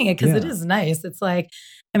were doing it because it is nice. It's like,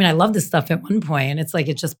 I mean, I love this stuff at one point, and it's like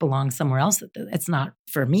it just belongs somewhere else. It's not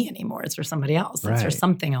for me anymore. It's for somebody else. It's for Right.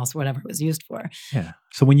 something else, whatever it was used for. Yeah.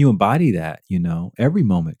 So when you embody that, every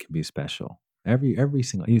moment can be special. Every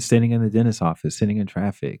single you sitting in the dentist's office, sitting in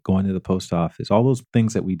traffic, going to the post office, all those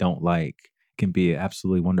things that we don't like can be an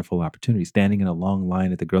absolutely wonderful opportunity. Standing in a long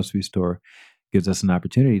line at the grocery store gives us an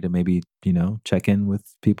opportunity to maybe, check in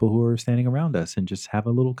with people who are standing around us and just have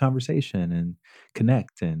a little conversation and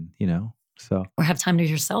connect and, so Or have time to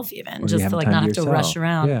yourself even, or you just have to like time not to have to rush yourself.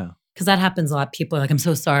 around. Yeah. Because that happens a lot. People are like, I'm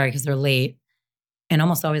so sorry because they're late. And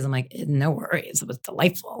almost always I'm like, no worries. It was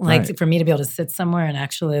delightful. Like Right. for me to be able to sit somewhere and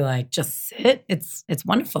actually like just sit, it's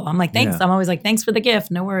wonderful. I'm like, thanks. Yeah. I'm always like, thanks for the gift.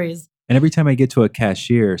 No worries. And every time I get to a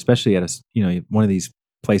cashier, especially at one of these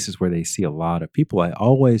places where they see a lot of people,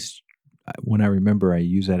 when I remember, I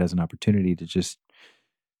use that as an opportunity to just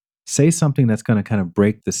say something that's going to kind of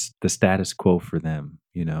break the status quo for them,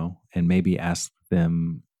 and maybe ask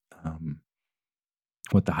them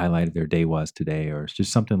what the highlight of their day was today, or it's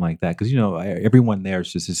just something like that. Because everyone there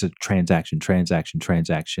is just it's a transaction,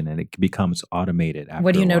 and it becomes automated after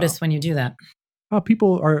What do you a while. notice when you do that?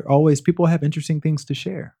 People have interesting things to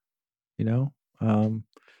share, you know, and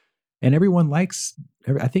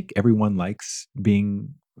I think everyone likes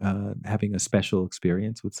being having a special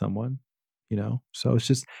experience with someone. So it's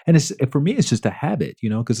just, for me, it's just a habit,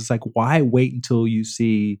 because it's like, why wait until you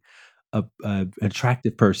see an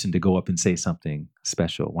attractive person to go up and say something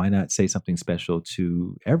special? Why not say something special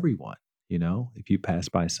to everyone? If you pass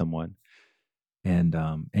by someone, and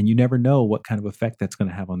you never know what kind of effect that's going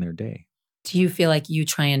to have on their day. Do you feel like you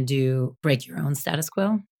try and break your own status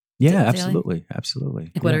quo? Yeah, daily?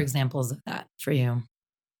 absolutely. Like what are examples of that for you?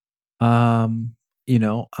 Um, you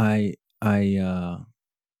know, I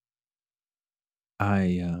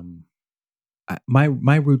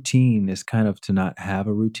my routine is kind of to not have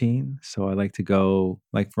a routine. So I like to go,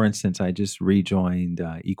 like, for instance, I just rejoined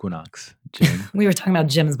Equinox Gym We were talking about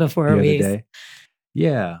gyms before the other we. day.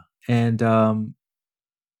 Yeah. And the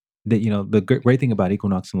great thing about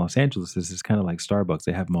Equinox in Los Angeles is it's kind of like Starbucks.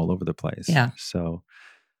 They have them all over the place. Yeah. So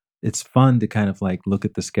it's fun to kind of like look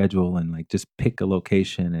at the schedule and like just pick a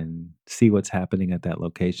location and see what's happening at that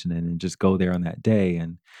location, and then just go there on that day.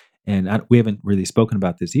 We haven't really spoken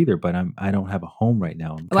about this either, but I don't have a home right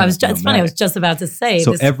now. I'm Well, kind of it's funny. I was nomadic. just about to say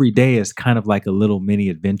So this. every day is kind of like a little mini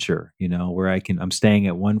adventure, where I'm staying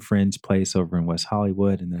at one friend's place over in West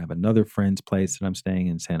Hollywood, and then I have another friend's place that I'm staying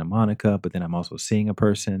in Santa Monica, but then I'm also seeing a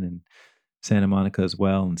person in Santa Monica as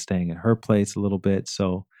well and staying at her place a little bit.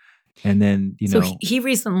 So, and then, So he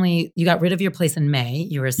recently, you got rid of your place in May,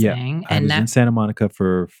 you were yeah, saying. I And was now, in Santa Monica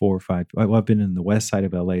for 4 or 5. Well, I've been in the west side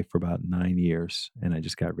of LA for about 9 years, and I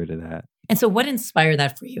just got rid of that. and so what inspired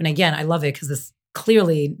that for you? And again, I love it because this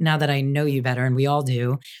clearly, now that I know you better, and we all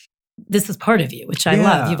do, this is part of you, which I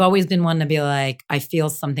love. Yeah. You've always been one to be like, I feel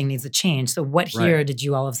something needs a change. So what here Right. did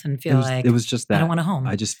you all of a sudden feel like, It was just that I don't want a home?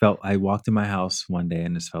 I just felt, I walked in my house one day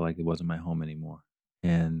and just felt like it wasn't my home anymore.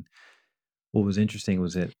 And what was interesting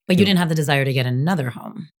was that, But you didn't have the desire to get another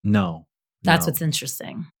home. no, That's no. what's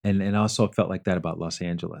interesting. And also felt like that about Los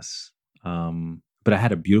Angeles. But I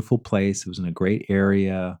had a beautiful place. It was in a great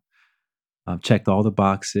area. Checked all the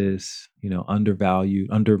boxes, undervalued,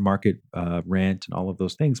 under market rent, and all of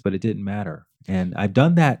those things, but it didn't matter. And I've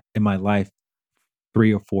done that in my life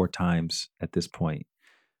 3 or 4 times at this point,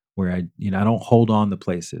 where I don't hold on to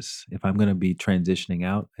places. If I'm going to be transitioning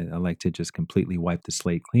out, I like to just completely wipe the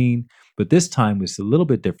slate clean. But this time was a little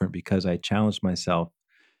bit different because I challenged myself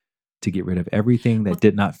to get rid of everything that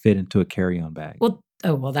did not fit into a carry-on bag.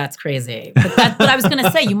 Well, that's crazy. But I was going to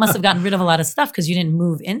say, you must have gotten rid of a lot of stuff because you didn't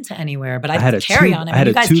move into anywhere. But I had a carry-on. I mean,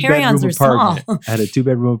 you guys carry-ons are small. I had a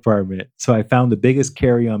 2-bedroom apartment. So I found the biggest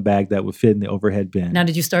carry-on bag that would fit in the overhead bin. Now,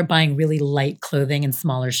 did you start buying really light clothing and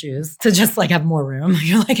smaller shoes to just like have more room?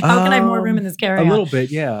 You're like, how can I have more room in this carry-on? A little bit,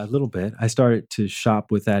 yeah, a little bit. I started to shop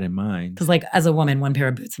with that in mind. Because like as a woman, one pair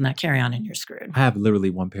of boots in that carry-on and you're screwed. I have literally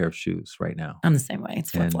one pair of shoes right now. I'm the same way. It's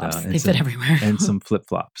flip-flops. They some, fit everywhere. And some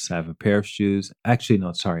flip-flops. I have a pair of shoes. Actually,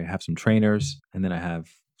 no, sorry. I have some trainers, and then I have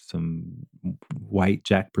some white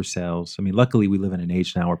Jack Purcells. I mean, luckily we live in an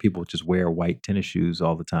age now where people just wear white tennis shoes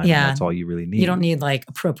all the time. Yeah. And that's all you really need. You don't need like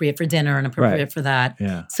appropriate for dinner and appropriate for that.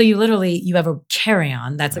 Yeah. So you have a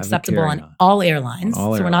carry-on that's acceptable on all airlines.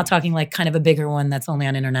 So we're not talking like kind of a bigger one that's only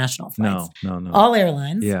on international flights. No. All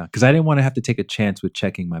airlines. Yeah. Because I didn't want to have to take a chance with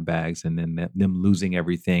checking my bags and then them losing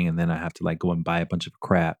everything. And then I have to like go and buy a bunch of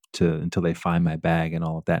crap until they find my bag and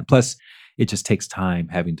all of that. And plus, it just takes time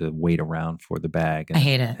having to wait around for the bag. And I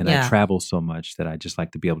hate it. And I travel so much that I just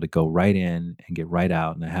like to be able to go right in and get right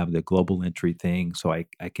out. And I have the global entry thing, so I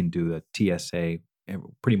can do the TSA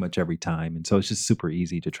pretty much every time. And so it's just super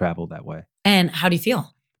easy to travel that way. And how do you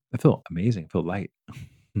feel? I feel amazing. I feel light.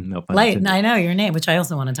 No pun Light. intended. I know your name, which I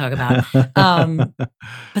also want to talk about.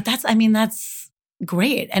 But that's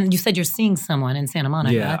great. And you said you're seeing someone in Santa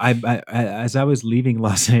Monica. Yeah. I as I was leaving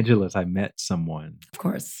Los Angeles, I met someone, Of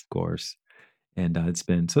course. of course. And it's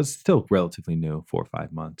still relatively new, 4 or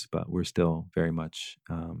 5 months, but we're still very much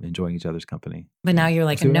enjoying each other's company. But now And you're we'll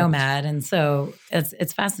like a see what happens. nomad. And so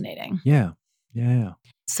it's fascinating. Yeah. Yeah.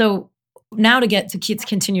 So now to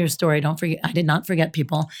continue your story, don't forget, I did not forget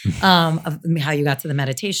people, of how you got to the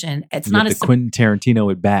meditation. It's You not have to Quentin Tarantino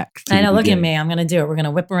it back. To I know, the look at beginning. me. I'm going to do it. We're going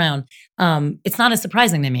to whip around. It's not as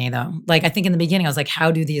surprising to me though. Like I think in the beginning I was like,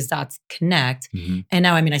 how do these dots connect? Mhm. And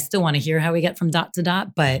now, I still want to hear how we get from dot to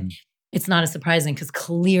dot, but Mhm. it's not as surprising because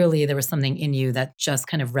clearly there was something in you that just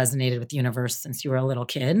kind of resonated with the universe since you were a little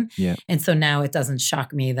kid. Yeah. And so now it doesn't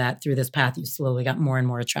shock me that through this path, you slowly got more and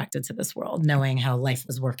more attracted to this world, knowing how life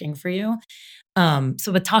was working for you.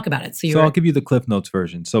 But talk about it. So I'll give you the Cliff Notes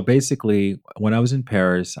version. So basically, when I was in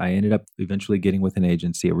Paris, I ended up eventually getting with an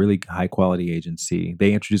agency, a really high quality agency.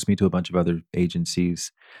 They introduced me to a bunch of other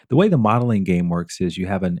agencies. The way the modeling game works is you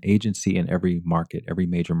have an agency in every market, every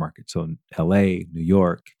major market. So in LA, New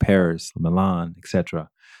York, Paris, Milan, etc.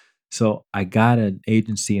 So I got an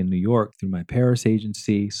agency in New York through my Paris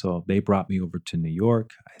agency. So they brought me over to New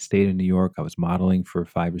York. I stayed in New York. I was modeling for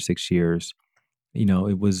 5 or 6 years. I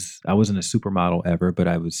wasn't a supermodel ever, but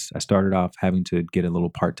I started off having to get a little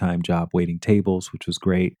part-time job waiting tables, which was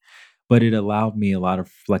great. But it allowed me a lot of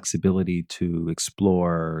flexibility to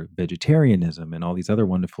explore vegetarianism and all these other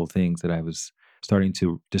wonderful things that I was starting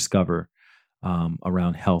to discover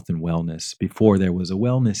around health and wellness before there was a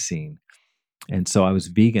wellness scene. And so I was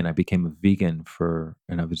vegan. I became a vegan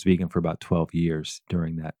and I was vegan for about 12 years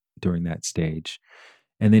during that stage.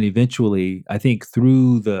 And then eventually, I think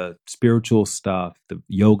through the spiritual stuff, the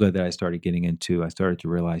yoga that I started getting into, I started to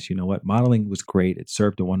realize, you know what, modeling was great. It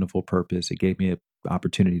served a wonderful purpose. It gave me an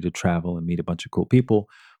opportunity to travel and meet a bunch of cool people.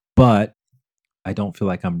 But I don't feel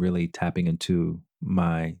like I'm really tapping into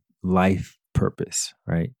my life purpose,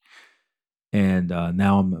 right? And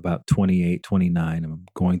now I'm about 28, 29. I'm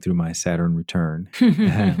going through my Saturn return,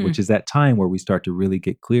 which is that time where we start to really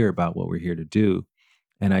get clear about what we're here to do.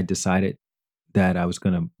 And I decided that I was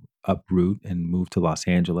going to uproot and move to Los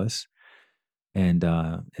Angeles and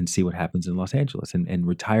see what happens in Los Angeles and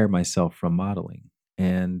retire myself from modeling.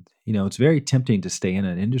 And it's very tempting to stay in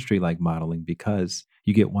an industry like modeling because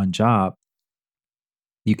you get one job,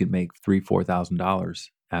 you can make $3,000-4,000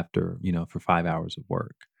 after for 5 hours of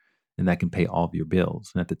work, and that can pay all of your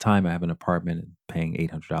bills. And at the time, I have an apartment paying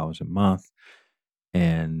 $800 a month,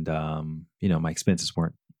 and my expenses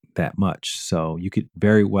weren't that much, so you could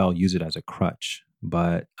very well use it as a crutch.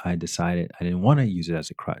 But I decided I didn't want to use it as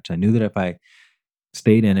a crutch. I knew that if I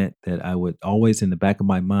stayed in it, that I would always in the back of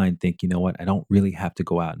my mind think, you know what, I don't really have to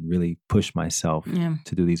go out and really push myself Yeah.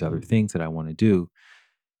 to do these other things that I want to do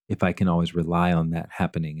if I can always rely on that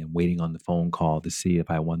happening and waiting on the phone call to see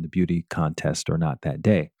if I won the beauty contest or not that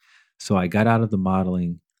day. So I got out of the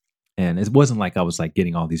modeling, and it wasn't like I was like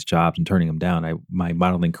getting all these jobs and turning them down. My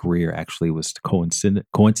modeling career actually was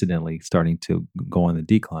coincidentally starting to go on the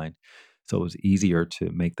decline. So it was easier to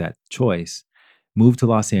make that choice. Moved to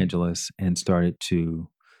Los Angeles and started to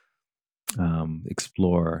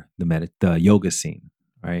explore the yoga scene.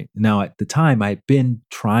 Right now, at the time, I'd been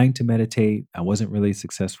trying to meditate. I wasn't really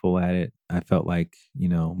successful at it. I felt like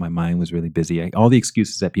my mind was really busy. All the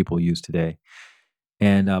excuses that people use today,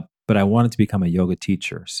 and but I wanted to become a yoga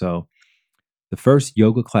teacher. So the first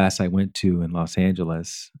yoga class I went to in Los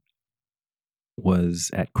Angeles was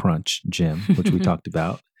at Crunch Gym, which we talked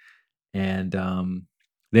about. And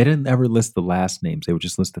they didn't ever list the last names. They would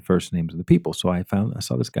just list the first names of the people. So I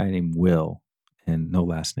saw this guy named Will and no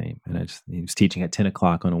last name. And he was teaching at 10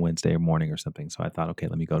 o'clock on a Wednesday morning or something. So I thought, okay,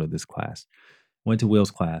 let me go to this class. Went to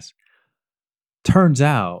Will's class. Turns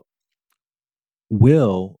out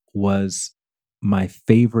Will was my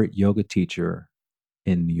favorite yoga teacher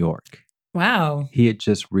in New York. Wow. He had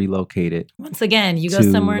just relocated. Once again, you go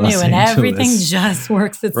to somewhere Los new and everything Angeles. just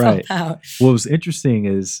works itself Right. out. What was interesting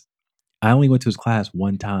is I only went to his class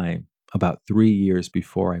one time about 3 years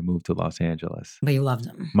before I moved to Los Angeles. But you loved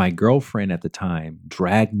him. My girlfriend at the time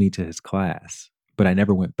dragged me to his class, but I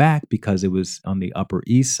never went back because it was on the Upper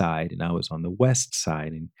East Side and I was on the West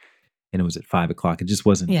Side, and it was at 5 o'clock. It just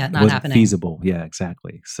wasn't, Yeah, it not wasn't happening. feasible. Yeah,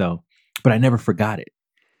 exactly. So, but I never forgot it.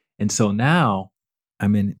 And so now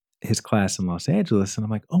I'm in his class in Los Angeles, and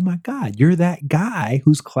I'm like, "Oh my God, you're that guy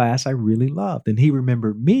whose class I really loved." And he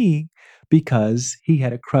remembered me because he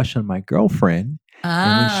had a crush on my girlfriend,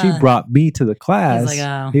 and when she Ah, brought me to the he's like, class,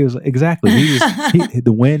 oh. he was exactly,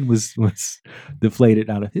 the wind was deflated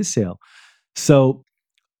out of his sail. So,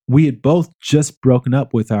 we had both just broken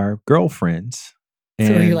up with our girlfriends, So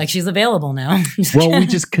you're and like, she's available now. well, we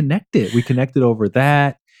just connected. We connected over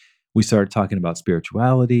that. We started talking about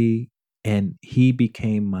spirituality, and he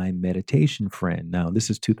became my meditation friend. Now, this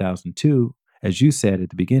is 2002. As you said at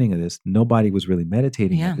the beginning of this, nobody was really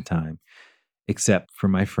meditating at Yeah. the time except for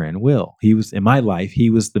my friend Will. He was in my life, he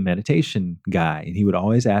was the meditation guy, and he would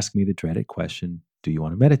always ask me the dreaded question, "Do you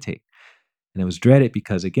want to meditate?" And it was dreaded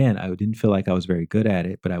because, again, I didn't feel like I was very good at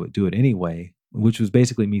it, but I would do it anyway, which was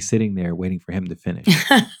basically me sitting there waiting for him to finish.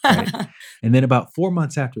 Right. And then about 4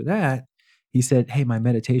 months after that, he said, "Hey, my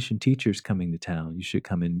meditation teacher's coming to town. You should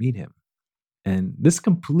come and meet him." And this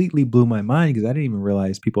completely blew my mind because I didn't even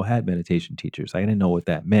realize people had meditation teachers. I didn't know what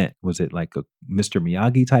that meant. Was it like a Mr.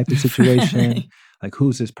 Miyagi type of situation? Like,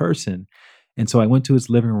 who's this person? And so I went to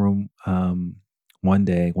his living room one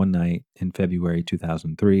night in February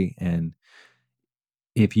 2003. And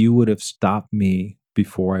if you would have stopped me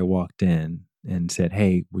before I walked in and said,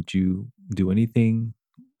 "Hey, would you do anything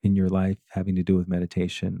in your life having to do with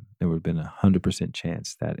meditation?" There would have been 100%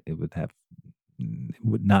 chance that it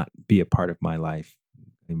would not be a part of my life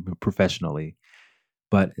professionally.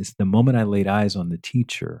 But it's the moment I laid eyes on the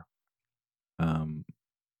teacher, um,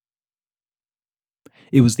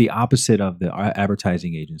 it was the opposite of the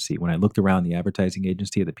advertising agency. When I looked around the advertising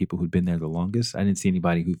agency at the people who'd been there the longest, I didn't see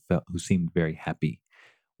anybody who seemed very happy.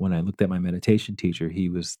 When I looked at my meditation teacher, he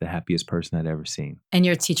was the happiest person I'd ever seen. And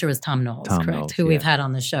your teacher was Tom Knowles, Tom correct? Knowles, Who we've yeah. had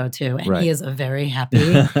on the show too. And Right. he is a very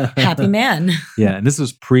happy man. Yeah, and this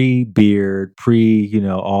was pre-beard,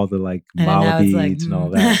 all the like And mala now it's like, beads and all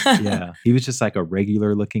that. Yeah, he was just like a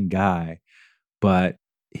regular looking guy, but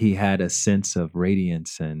he had a sense of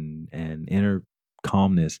radiance and inner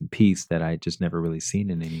calmness and peace that I just never really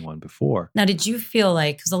seen in anyone before. Now, did you feel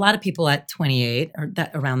like, because a lot of people at 28 or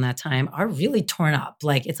that around that time are really torn up,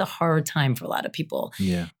 like it's a hard time for a lot of people.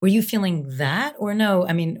 Yeah. Were you feeling that or no?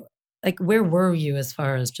 I mean, like where were you as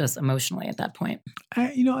far as just emotionally at that point?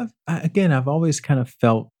 I've always kind of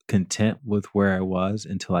felt content with where I was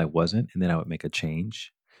until I wasn't, and then I would make a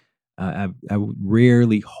change. I would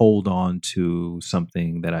rarely hold on to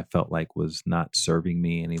something that I felt like was not serving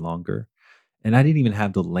me any longer, and I didn't even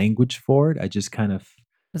have the language for it. It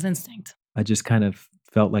was instinct. I just kind of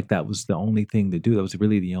felt like that was the only thing to do. That was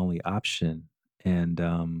really the only option, and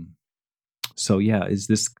so yeah, is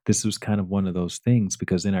this was kind of one of those things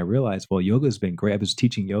because then I realized, well, yoga's been great. I was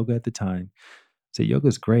teaching yoga at the time. So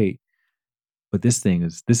yoga's great, but this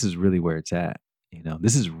is really where it's at.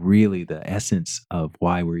 This is really the essence of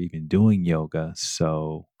why we're even doing yoga.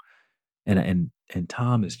 So and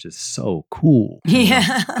Tom is just so cool.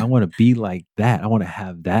 Yeah. I want to be like that. I want to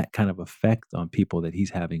have that kind of effect on people that he's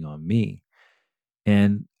having on me.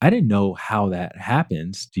 And I didn't know how that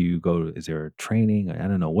happens. Is there a training? I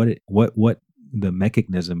don't know what the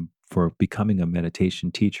mechanism for becoming a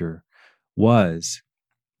meditation teacher was,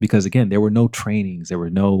 because again, there were no trainings, there were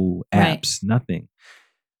no Right. apps, nothing.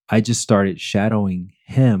 I just started shadowing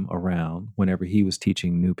him around whenever he was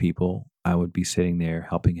teaching new people. I would be sitting there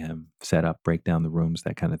helping him set up, break down the rooms,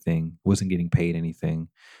 that kind of thing. Wasn't getting paid anything.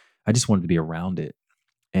 I just wanted to be around it.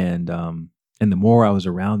 And the more I was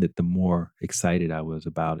around it, the more excited I was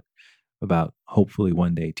about hopefully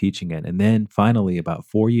one day teaching it. And then finally, about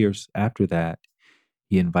 4 years after that,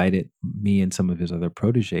 he invited me and some of his other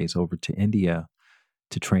proteges over to India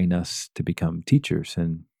to train us to become teachers.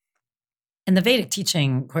 And the Vedic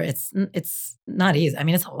teaching, where it's not easy. I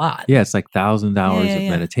mean, it's a lot. Yeah, it's like 1,000 hours Yeah, of yeah.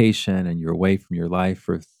 meditation, and you're away from your life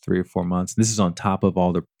for 3 or 4 months. This is on top of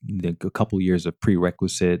all the a couple years of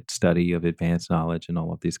prerequisite study of advanced knowledge and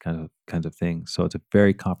all of these kinds of things. So it's a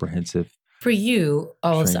very comprehensive For you,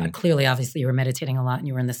 training. clearly, obviously, you were meditating a lot and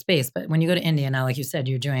you were in the space. But when you go to India now, like you said,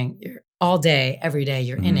 you're all day, every day,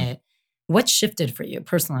 you're in Mhm. it. What shifted for you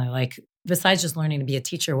personally? Like, besides just learning to be a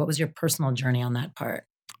teacher, what was your personal journey on that part?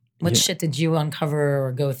 What Yeah, shit did you uncover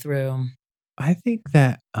or go through? I think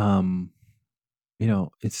that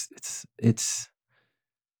it's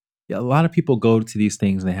yeah, a lot of people go to these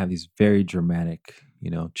things and they have these very dramatic,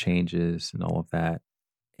 changes and all of that.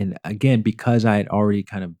 And again, because I had already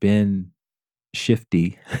kind of been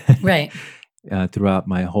shifty Right. throughout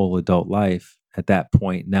my whole adult life. At that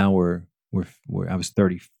point, now I was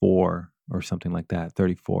 34 or something like that,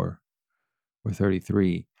 34 or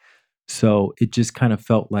 33. So it just kind of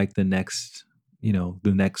felt like the next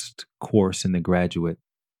course in the graduate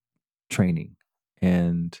training.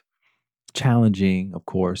 And challenging, of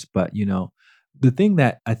course, but the thing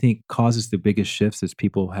that I think causes the biggest shifts is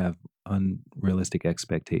people have unrealistic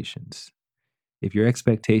expectations. If your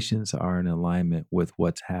expectations are in alignment with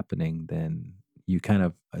what's happening, then you kind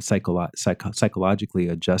of psychologically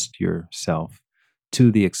adjust yourself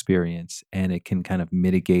to the experience, and it can kind of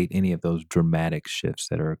mitigate any of those dramatic shifts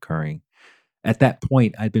that are occurring. At that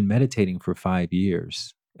point, I'd been meditating for 5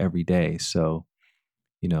 years every day. So,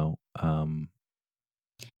 you know,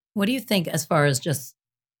 What do you think as far as just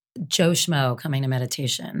Joe Schmo coming to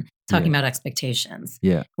meditation, talking yeah, about expectations?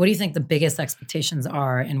 yeah. What do you think the biggest expectations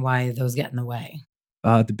are and why those get in the way?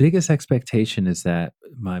 The biggest expectation is that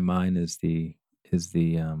my mind is the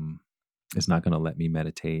is not going to let me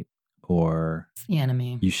meditate, or It's the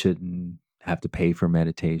enemy. you shouldn't have to pay for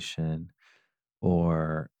meditation,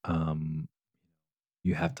 or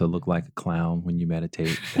you have to look like a clown when you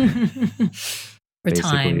meditate, Or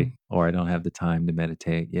basically, time. or I don't have the time to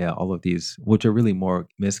meditate. Yeah, all of these, which are really more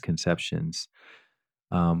misconceptions.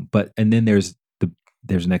 But and then there's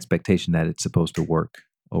an expectation that it's supposed to work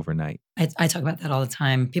overnight. I talk about that all the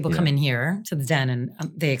time. People come Yeah. in here to the den and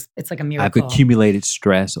it's like a I've miracle. accumulated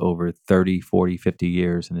stress over 30, 40, 50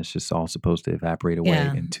 years, and it's just all supposed to evaporate away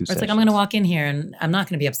Yeah. in 2 Or it's like, I'm going to sessions. walk in here and I'm not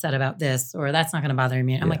going to be upset about this, or that's not going to bother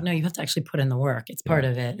me. I'm like, Yeah, no, you have to actually put in the work. It's part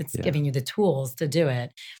yeah, of it. It's yeah. giving you the tools to do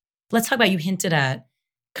it. Let's talk about, you hinted at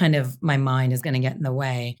kind of my mind is going to get in the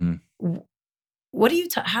way. Mm. What do you,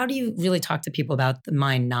 how do you really talk to people about the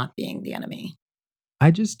mind not being the enemy? I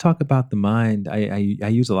just talk about the mind. I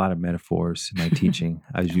use a lot of metaphors in my teaching,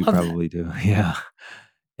 as I you love that. probably do. Yeah.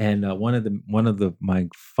 And one of the my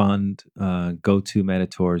fun go-to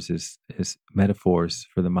metaphors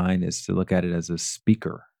for the mind is to look at it as a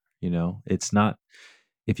speaker. It's not,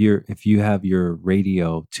 if you have your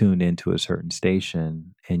radio tuned into a certain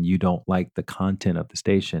station and you don't like the content of the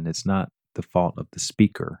station, it's not the fault of the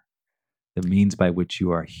speaker. The means by which you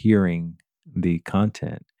are hearing the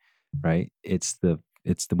content, right? It's the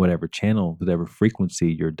whatever channel, whatever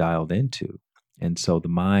frequency you're dialed into. And so the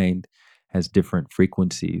mind has different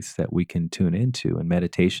frequencies that we can tune into, and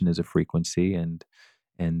meditation is a frequency, and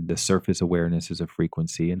the surface awareness is a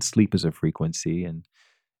frequency, and sleep is a frequency. And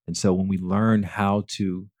so when we learn how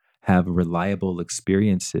to have reliable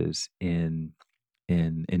experiences in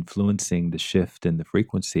influencing the shift in the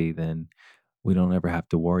frequency, then we don't ever have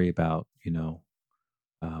to worry about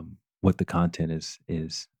what the content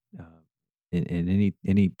is uh, in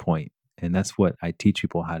any point. And that's what I teach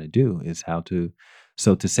people how to do, is how to.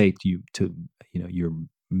 So to say to you, you're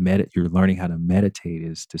learning how to meditate,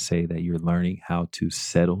 is to say that you're learning how to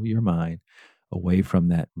settle your mind away from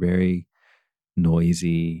that very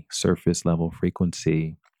noisy surface level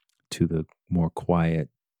frequency to the more quiet,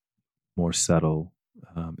 more subtle,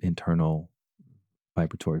 internal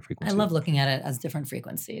vibratory I frequency. love looking at it as different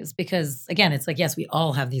frequencies because, again, it's like, yes, we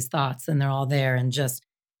all have these thoughts and they're all there. And just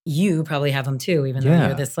you probably have them too, even though you're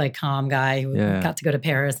Yeah, this like calm guy who yeah, got to go to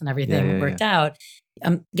Paris and yeah, everything yeah, yeah. worked out.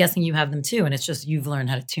 I'm guessing you have them too. And it's just you've learned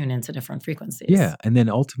how to tune into different Yeah, frequencies. and then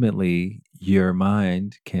ultimately, your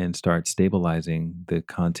mind can start stabilizing the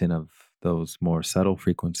content of those more subtle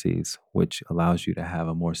frequencies, which allows you to have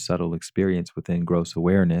a more subtle experience within gross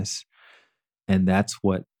awareness. And that's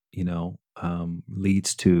what,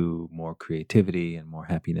 leads to more creativity and more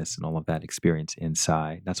happiness and all of that experience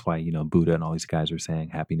inside. That's why, Buddha and all these guys are saying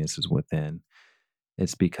happiness is within.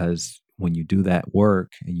 It's because when you do that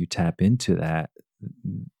work and you tap into that,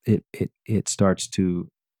 it starts to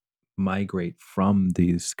migrate from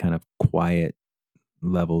these kind of quiet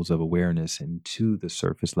levels of awareness into the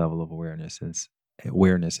surface level of awareness,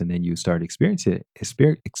 and then you start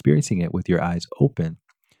experiencing it with your eyes open.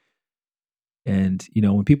 And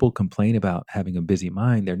when people complain about having a busy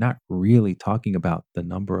mind, they're not really talking about the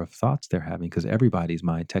number of thoughts they're having, because everybody's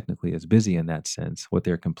mind technically is busy in that sense. What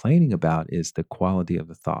they're complaining about is the quality of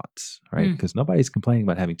the thoughts, right? Mm, Because nobody's complaining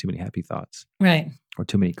about having too many happy thoughts right. or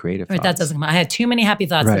too many creative Right. That thoughts. doesn't come. I had too many happy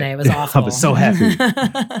thoughts Right. today. It was I was awful. so happy.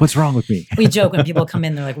 What's wrong with me? We joke when people come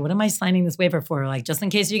in, they're like, what am I signing this waiver for? Like, just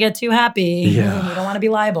in case you get too happy, we Yeah. don't want to be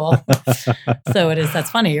liable. So it is,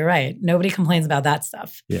 that's funny. You're right. Nobody complains about that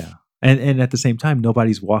stuff. Yeah. And at the same time,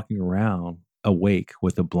 nobody's walking around awake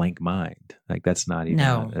with a blank mind. Like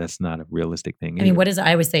No. that's not a realistic thing I mean, either. what is,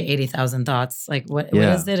 I always say 80,000 thoughts. Like, what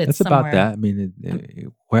Yeah. is it? It's It's about somewhere, that. I mean,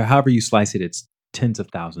 where however you slice it, it's tens of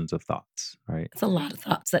thousands of thoughts, right? it's a lot of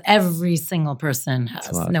thoughts that every single person It's a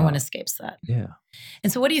has. lot of No one thought. escapes that. Yeah.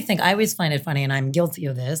 And so, what do you think? I always find it funny, and I'm guilty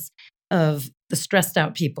of this, of the stressed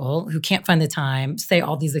out people who can't find the time, say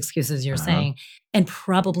all these excuses you're Uh-huh. saying, and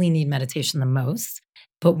probably need meditation the most,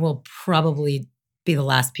 but will probably be the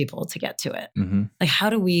last people to get to it. Hmm. Like, how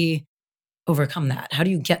do we overcome that? How do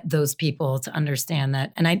you get those people to understand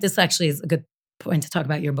that? And this actually is a good point to talk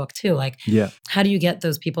about your book too. Like, Yeah. how do you get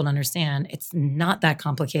those people to understand it's not that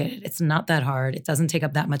complicated? It's not that hard. It doesn't take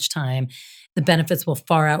up that much time. The benefits will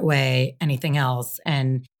far outweigh anything else.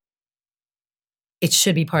 And it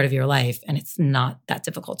should be part of your life. And it's not that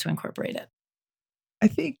difficult to incorporate it. I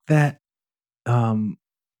think that, um,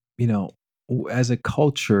 as a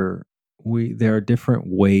culture, there are different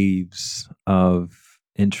waves of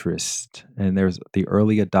interest, and there's the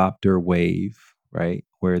early adopter wave, right,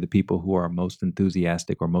 where the people who are most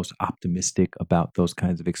enthusiastic or most optimistic about those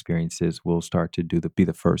kinds of experiences will start to be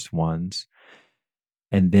the first ones.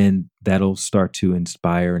 And then that'll start to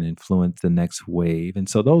inspire and influence the next wave. And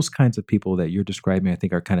so those kinds of people that you're describing, I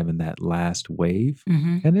think, are kind of in that last wave.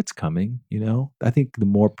 Mm-hmm. And it's coming, I think the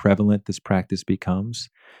more prevalent this practice becomes,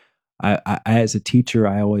 I as a teacher,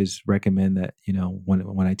 I always recommend that,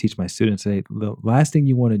 when I teach my students, say, the last thing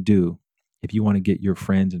you want to do if you want to get your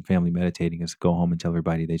friends and family meditating is go home and tell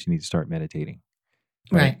everybody that you need to start meditating.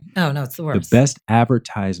 Right. Oh, no, it's the The worst. best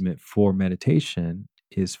advertisement for meditation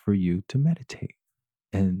is for you to meditate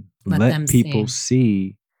and let people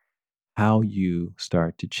see how you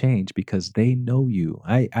start to change, because they know you.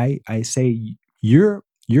 I say you're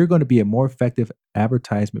going to be a more effective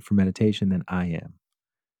advertisement for meditation than I am.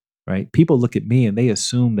 Right? People look at me and they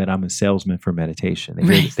assume that I'm a salesman for meditation.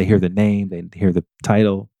 They hear the name, they hear the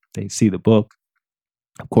title, they see the book.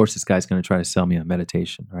 Of course, this guy's going to try to sell me on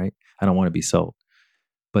meditation, right? I don't want to be sold.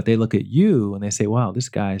 But they look at you and they say, wow, this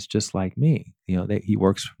guy's just like me. He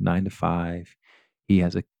works from 9 to 5. He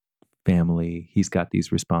has a family. He's got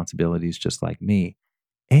these responsibilities just like me.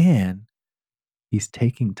 And he's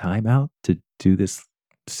taking time out to do this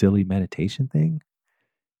silly meditation thing.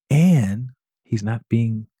 And he's not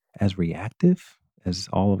being as reactive as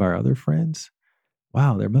all of our other friends.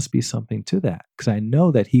 Wow, there must be something to that. Because I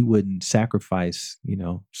know that he wouldn't sacrifice,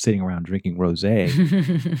 sitting around drinking rosé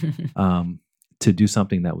to do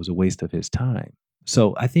something that was a waste of his time.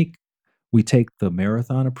 So I think we take the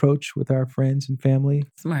marathon approach with our friends and family.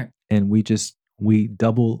 Smart. And we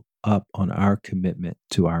double up on our commitment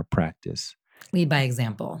to our practice. Lead by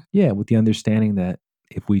example. Yeah, with the understanding that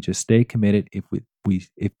if we just stay committed,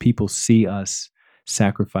 if people see us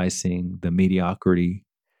sacrificing the mediocrity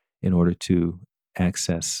in order to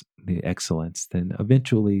access the excellence, then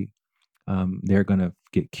eventually they're going to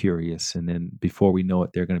get curious, and then before we know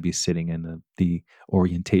it, they're going to be sitting in the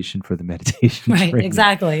orientation for the meditation right, training,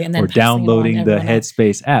 exactly, and then or downloading the else.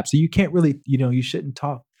 Headspace app. So you can't really, you shouldn't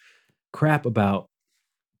talk crap about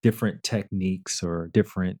different techniques or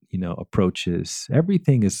different, approaches.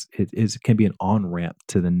 Everything can be an on-ramp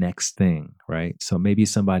to the next thing, right? So maybe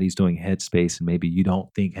somebody's doing Headspace and maybe you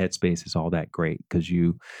don't think Headspace is all that great because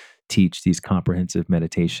you teach these comprehensive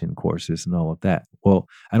meditation courses and all of that. Well,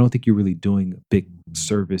 I don't think you're really doing a big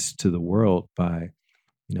service to the world by,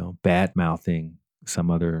 bad-mouthing some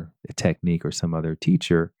other technique or some other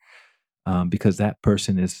teacher, because that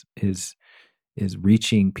person is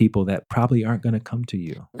reaching people that probably aren't going to come to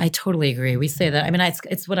you. I totally agree. We say that. I mean,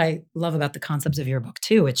 it's what I love about the concept of your book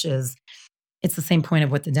too, which is it's the same point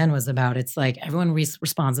of what the Den was about. It's like everyone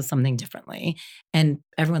responds to something differently, and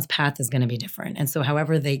everyone's path is going to be different. And so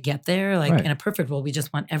however they get there, like Right. in a perfect world, we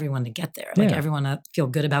just want everyone to get there. Yeah. Like everyone to feel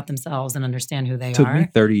good about themselves and understand who they It took are. me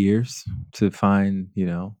 30 years to find,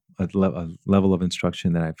 a level of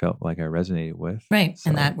instruction that I felt like I resonated with. Right.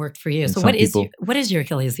 So, and that worked for you. and So some people- what is your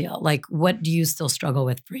Achilles heel? Like, what do you still struggle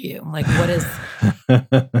with for you? Like, what is,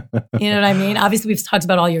 you know what I mean? Obviously we've talked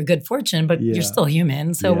about all your good fortune, but Yeah. you're still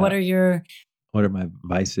human. So Yeah. what are my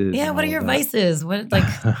vices? Yeah, and what are all your that? vices?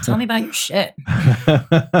 Tell me about your shit.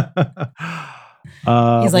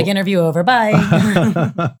 He's He's like, interview over, bye.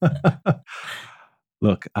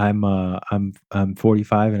 Look, I'm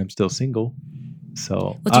 45 and I'm still single. So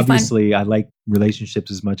What do you find- obviously I like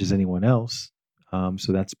relationships as much as anyone else.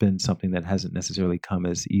 So that's been something that hasn't necessarily come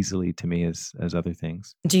as easily to me as other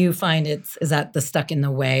things. Do you find is that the stuck in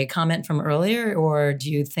the way comment from earlier, or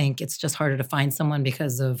do you think it's just harder to find someone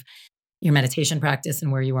because of your meditation practice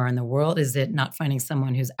and where you are in the world? Is it not finding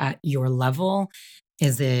someone who's at your level?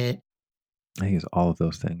 Is it? I think it's all of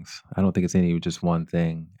those things. I don't think it's just one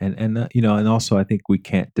thing. And and also I think we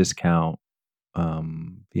can't discount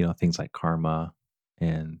things like karma,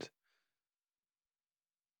 and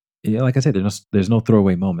like I said, there's no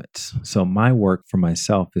throwaway moments. So my work for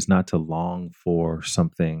myself is not to long for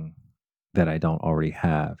something that I don't already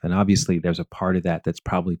have. And obviously there's a part of that that's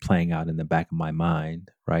probably playing out in the back of my mind,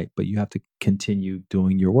 right? But you have to continue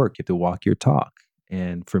doing your work. You have to walk your talk.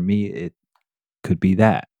 And for me, it could be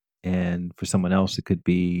that. And for someone else, it could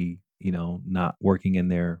be, not working in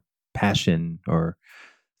their passion or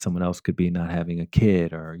someone else could be not having a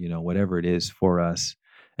kid or, whatever it is for us.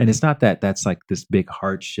 And it's not that that's like this big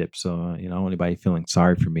hardship. So, I don't want anybody feeling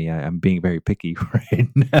sorry for me. I'm being very picky right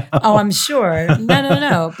now. Oh, I'm sure.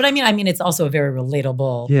 No. But I mean, it's also a very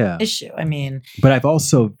relatable issue. I mean, but I've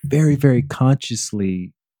also very, very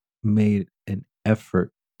consciously made an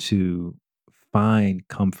effort to find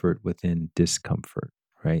comfort within discomfort,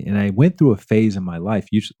 right? And I went through a phase in my life,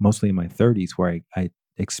 mostly in my 30s, where I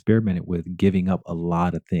experimented with giving up a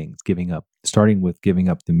lot of things, starting with giving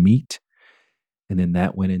up the meat. And then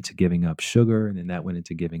that went into giving up sugar. And then that went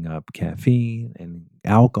into giving up caffeine and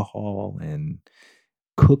alcohol and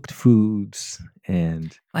cooked foods.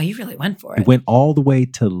 And wow, you really went for it. It went all the way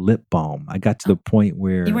to lip balm. I got to the point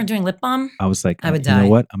where you weren't doing lip balm. I was like, I would die. You know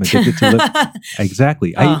what? I'm addicted to lip.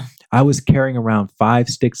 Exactly. I was carrying around 5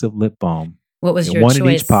 sticks of lip balm. What was your one choice? In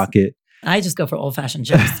each pocket. I just go for old-fashioned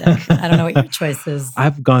chapstick. I don't know what your choice is.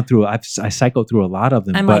 I cycled through a lot of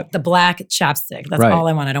them. I'm like the black chapstick. That's all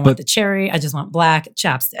I want. I don't want the cherry. I just want black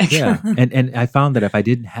chapstick. Yeah. And I found that if I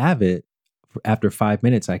didn't have it, after 5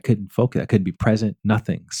 minutes, I couldn't focus. I couldn't be present.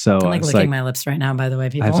 Nothing. So I'm like licking my lips right now, by the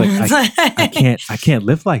way, people. I was like, I can't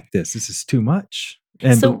live like this. This is too much.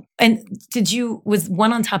 And was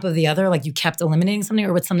one on top of the other? Like you kept eliminating something,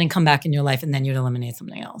 or would something come back in your life and then you'd eliminate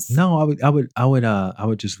something else? No, I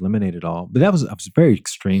would just eliminate it all. But I was very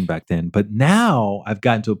extreme back then. But now I've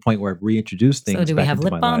gotten to a point where I've reintroduced things. So do we have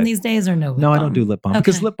lip balm these days or no? No, I don't do lip balm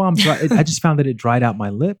because lip balm. I just found that it dried out my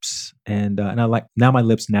lips, and I like now my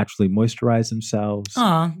lips naturally moisturize themselves.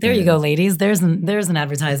 Oh, there you go, ladies. There's an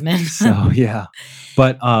advertisement. So yeah,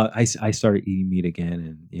 but I started eating meat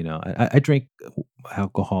again, and I drink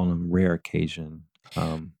alcohol on a rare occasion.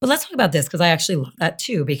 But let's talk about this because I actually love that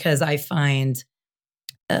too, because I find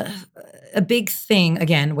a big thing,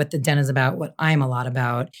 again, what the Den is about, what I'm a lot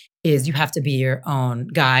about, is you have to be your own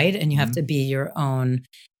guide and you have to be your own,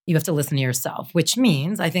 you have to listen to yourself, which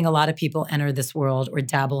means I think a lot of people enter this world or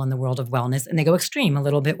dabble in the world of wellness and they go extreme, a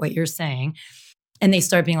little bit what you're saying. And they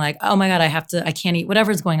start being like, oh my God, I can't eat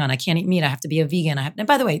whatever's going on. I can't eat meat. I have to be a vegan. And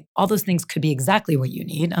by the way, all those things could be exactly what you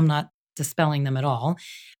need. I'm not dispelling them at all,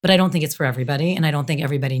 but I don't think it's for everybody. And I don't think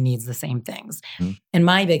everybody needs the same things. And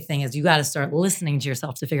my big thing is you got to start listening to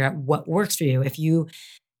yourself to figure out what works for you.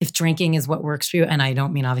 If drinking is what works for you, and I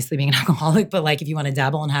don't mean obviously being an alcoholic, but like if you want to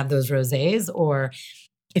dabble and have those rosés, or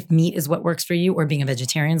if meat is what works for you, or being a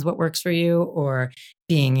vegetarian is what works for you, or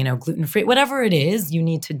being, gluten-free, whatever it is you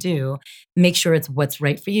need to do, make sure it's what's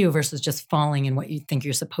right for you versus just falling in what you think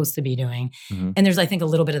you're supposed to be doing. And there's, I think, a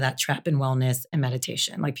little bit of that trap in wellness and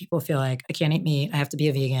meditation. Like people feel like, I can't eat meat, I have to be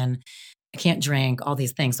a vegan, I can't drink, all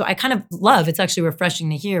these things. So I kind of love, it's actually refreshing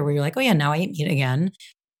to hear where you're like, oh yeah, now I eat meat again,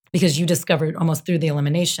 because you discovered almost through the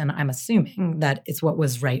elimination, I'm assuming, that it's what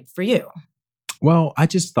was right for you. Well, I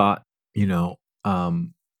just thought,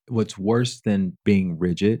 what's worse than being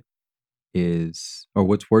rigid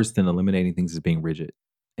what's worse than eliminating things is being rigid.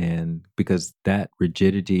 And because that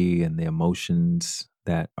rigidity and the emotions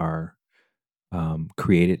that are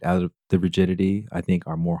created out of the rigidity, I think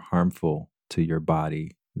are more harmful to your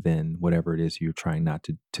body than whatever it is you're trying not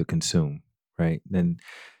to consume, right? Then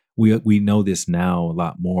we know this now a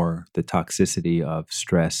lot more, the toxicity of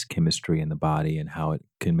stress chemistry in the body and how it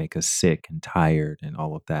can make us sick and tired and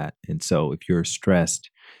all of that. And so if you're stressed,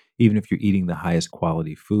 even if you're eating the highest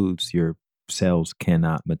quality foods, your cells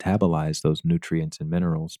cannot metabolize those nutrients and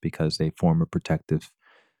minerals because they form a protective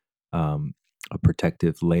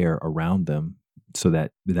layer around them. So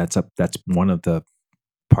that's one of the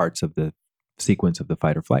parts of the sequence of the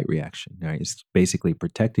fight or flight reaction. Right? It's basically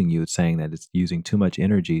protecting you. It's saying that it's using too much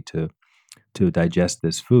energy to digest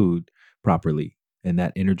this food properly, and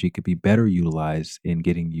that energy could be better utilized in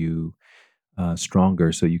getting you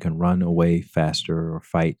stronger, so you can run away faster or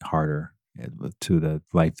fight harder to the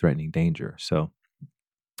life-threatening danger. So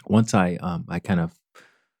once I kind of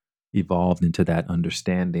evolved into that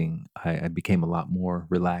understanding, I became a lot more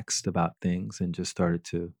relaxed about things and just started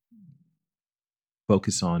to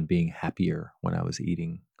focus on being happier when I was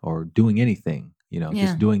eating or doing anything,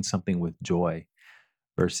 just doing something with joy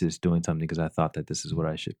versus doing something because I thought that this is what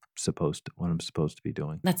I'm supposed to be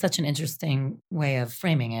doing. That's such an interesting way of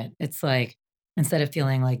framing it. It's like, instead of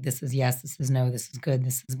feeling like this is yes, this is no, this is good,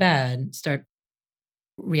 this is bad, start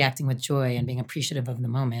reacting with joy and being appreciative of the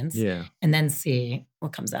moments. Yeah. And then see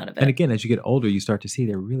what comes out of it. And again, as you get older, you start to see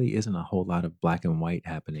there really isn't a whole lot of black and white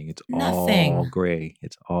happening. It's Nothing. All gray.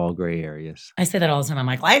 It's all gray areas. I say that all the time. I'm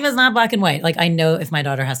like, life is not black and white. Like, I know if my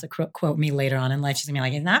daughter has to quote me later on in life, she's gonna be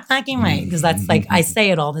like, it's not black and white. Because that's like, I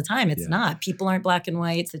say it all the time. It's not. People aren't black and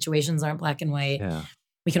white. Situations aren't black and white. Yeah.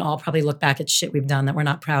 We can all probably look back at shit we've done that we're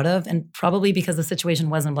not proud of. And probably because the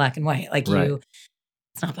situation wasn't black and white. Like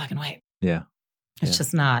It's not black and white. Yeah. It's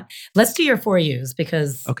just not. Let's do your 4 U's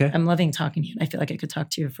because Okay. I'm loving talking to you. And I feel like I could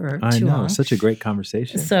talk to you for I too know. long. It's such a great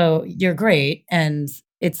conversation. So you're great. And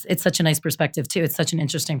it's such a nice perspective too. It's such an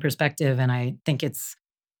interesting perspective. And I think it's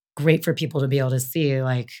great for people to be able to see,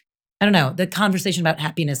 like, I don't know, the conversation about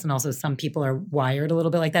happiness. And also some people are wired a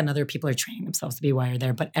little bit like that. And other people are training themselves to be wired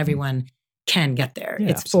there. But everyone can get there. Yeah,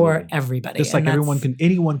 it's absolutely. for everybody. Just like anyone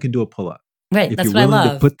can do a pull-up. Right. If That's you're what I willing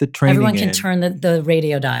love. to put the training Everyone can in, turn the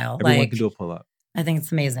radio dial. everyone can do a pull-up. I think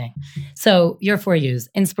it's amazing. So your 4 U's,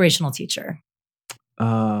 inspirational teacher.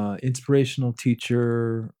 Inspirational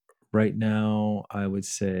teacher right now, I would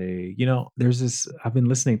say, I've been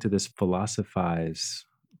listening to this Philosophize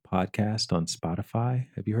podcast on Spotify.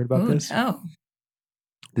 Have you heard about Ooh, this? no.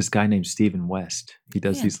 This guy named Stephen West. He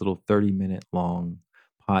does Yeah. these little 30-minute long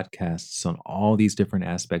podcasts on all these different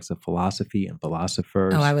aspects of philosophy and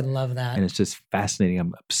philosophers. Oh, I would love that. And it's just fascinating.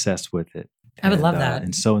 I'm obsessed with it. I would love that.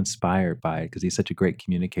 And so inspired by it because he's such a great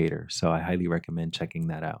communicator. So I highly recommend checking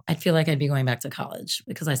that out. I'd feel like I'd be going back to college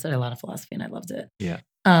because I studied a lot of philosophy and I loved it. Yeah.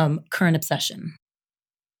 Current obsession.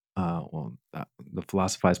 The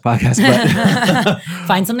Philosophize podcast, but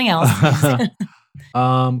Find something else.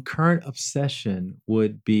 Current obsession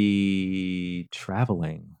would be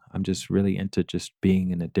traveling. I'm just really into just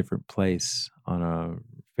being in a different place on a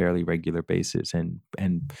fairly regular basis and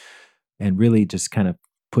really just kind of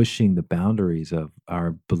pushing the boundaries of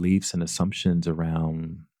our beliefs and assumptions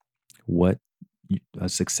around what a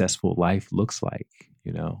successful life looks like,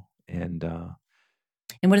 And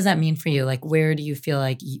what does that mean for you? Like, where do you feel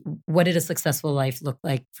like, what did a successful life look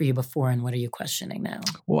like for you before and what are you questioning now?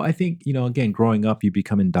 Well, I think, again, growing up, you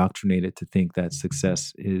become indoctrinated to think that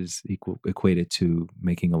success is equated to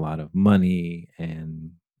making a lot of money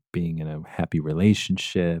and being in a happy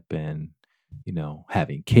relationship and,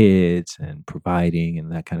 having kids and providing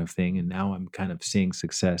and that kind of thing. And now I'm kind of seeing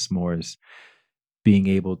success more as being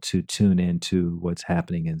able to tune into what's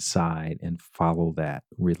happening inside and follow that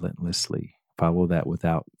relentlessly. Follow that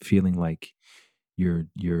without feeling like you're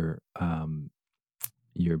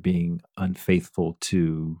being unfaithful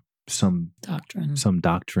to some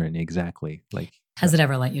doctrine. Exactly. Like, has it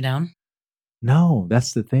ever let you down? No,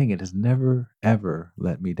 that's the thing. It has never ever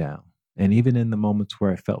let me down. And even in the moments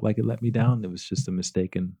where I felt like it let me down, it was just a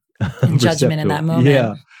mistaken judgment in that moment.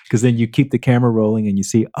 Yeah, because then you keep the camera rolling and you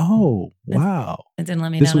see, oh wow, it didn't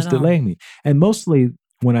let me this down. was delaying me. And mostly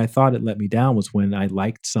when I thought it let me down was when I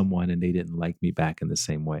liked someone and they didn't like me back in the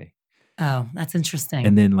same way. Oh, that's interesting.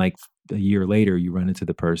 And then like a year later, you run into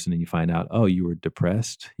the person and you find out, oh, you were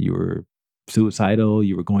depressed, you were suicidal,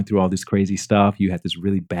 you were going through all this crazy stuff, you had this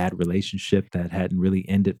really bad relationship that hadn't really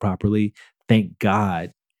ended properly. Thank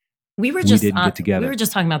God we didn't get together. We were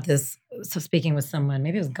just talking about this. So speaking with someone,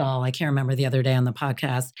 maybe it was Gall, I can't remember, the other day on the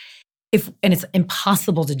podcast. And it's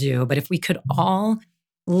impossible to do, but if we could all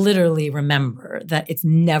literally remember that it's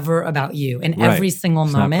never about you in every single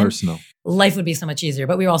moment, not personal. Life would be so much easier.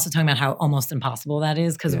 But we were also talking about how almost impossible that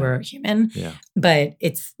is because we're human. Yeah. But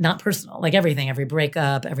it's not personal. Like everything, every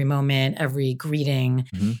breakup, every moment, every greeting,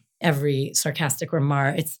 every sarcastic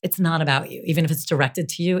remark, it's not about you. Even if it's directed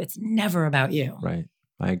to you, it's never about you. Right.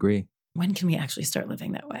 I agree. When can we actually start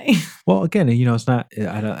living that way? Well, again, it's not,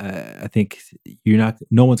 I think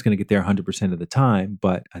no one's going to get there 100% of the time,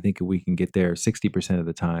 but I think if we can get there 60% of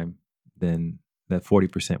the time, then that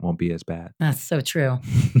 40% won't be as bad. That's so true.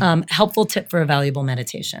 Helpful tip for a valuable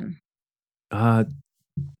meditation.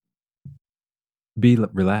 Be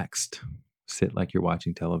relaxed. Sit like you're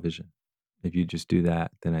watching television. If you just do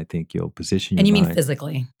that, then I think you'll position your mind. And you mean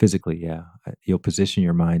physically? Physically, yeah. You'll position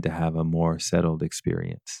your mind to have a more settled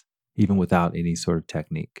experience, even without any sort of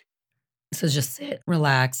technique. So just sit,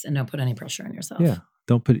 relax, and don't put any pressure on yourself. Yeah.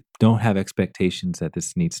 Don't have expectations that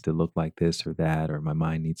this needs to look like this or that, or my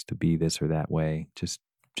mind needs to be this or that way. Just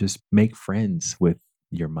make friends with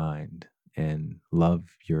your mind and love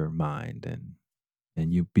your mind,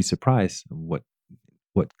 and you'd be surprised what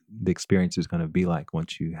the experience is going to be like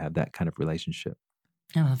once you have that kind of relationship.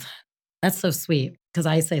 I love that. That's so sweet because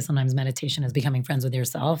I say sometimes meditation is becoming friends with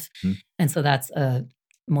yourself. And so that's a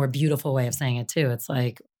more beautiful way of saying it too. It's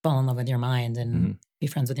like fall in love with your mind and be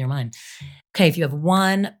friends with your mind. Okay, if you have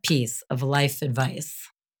one piece of life advice.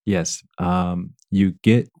 Yes. You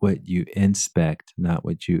get what you inspect, not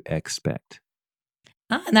what you expect.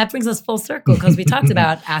 And that brings us full circle because we talked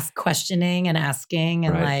about questioning and asking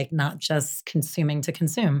and like not just consuming to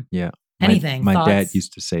consume. Yeah. Anything. My dad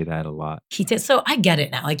used to say that a lot. He did. So I get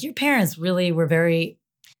it now. Like your parents really were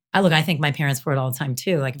I think my parents were it all the time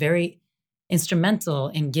too, like very instrumental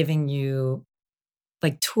in giving you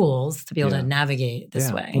like tools to be able to navigate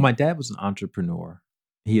this way. Well, my dad was an entrepreneur.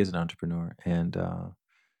 He is an entrepreneur. And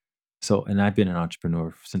So, and I've been an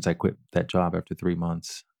entrepreneur since I quit that job after 3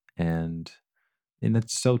 months, and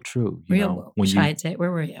it's so true. Real When you shy to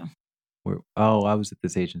where were you? I was at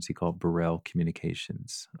this agency called Burrell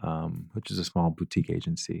Communications, which is a small boutique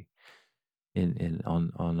agency in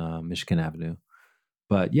on Michigan Avenue.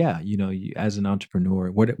 But yeah, as an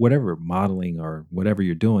entrepreneur, whatever modeling or whatever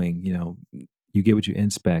you're doing, you get what you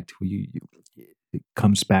inspect. It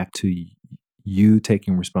comes back to you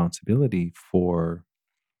taking responsibility for,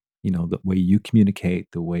 the way you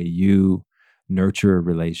communicate, the way you nurture a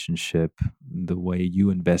relationship, the way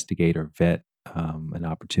you investigate or vet an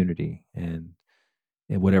opportunity, and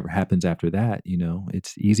whatever happens after that,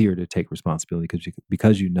 it's easier to take responsibility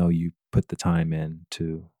because you put the time in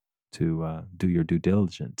to do your due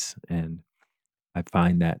diligence. And I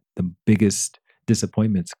find that the biggest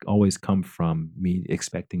disappointments always come from me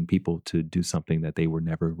expecting people to do something that they were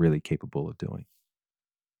never really capable of doing.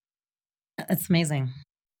 That's amazing.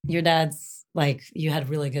 Your dad's like you had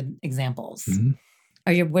really good examples. Mhm.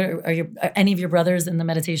 Are any of your brothers in the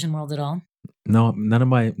meditation world at all? No, no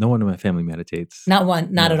one in my family meditates. Not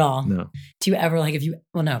one, not No, at all. no. Do you ever like if you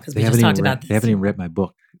well no, because They we just haven't even talked about read. They haven't this. even read my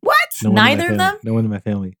book. What? No one in my Neither of family. them? No one in my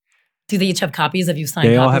family. Do they each have copies? Have you signed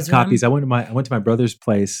They all copies have for copies. them? I went to my brother's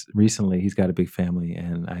place recently. He's got a big family,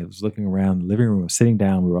 and I was looking around the living room, sitting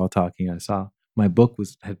down. We were all talking. I saw my book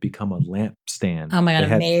had become a lamp stand. Oh my God, They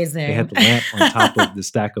had amazing. the lamp on top of the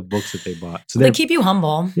stack of books that they bought. So Well, they they're keep you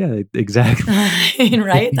humble. yeah, exactly.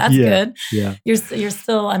 Right? That's Yeah, good. yeah. You're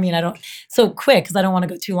still, I mean, I don't, so quick, because I don't want to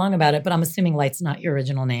go too long about it, but I'm assuming Light's not your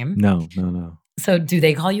original name. No. So do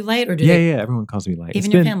they call you Light or do Yeah, they? yeah. Everyone calls me Light. Even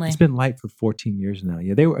your family? It's been Light for 14 years now.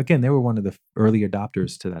 Yeah, they were one of the early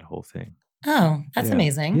adopters to that whole thing. Oh, that's Yeah.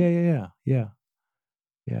 amazing.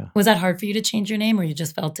 Yeah. Was that hard for you to change your name or you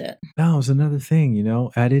just felt it? No, it was another thing,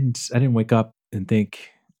 I didn't wake up and think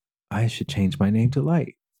I should change my name to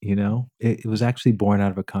Light, It was actually born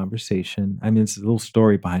out of a conversation. I mean, it's a little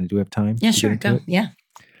story behind it. Do we have time Yeah, to sure. get into Go. it? Yeah.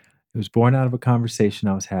 It was born out of a conversation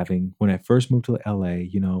I was having when I first moved to LA,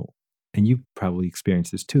 and you probably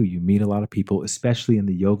experienced this too. You meet a lot of people, especially in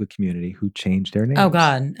the yoga community, who change their names. Oh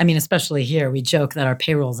God. I mean, especially here, we joke that our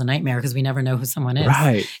payroll is a nightmare because we never know who someone is.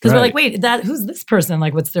 Right. Because we're like, wait, who's this person?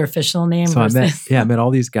 Like, what's their official name So versus? I met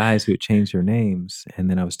all these guys who had changed their names.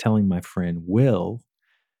 And then I was telling my friend Will,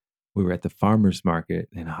 we were at the farmer's market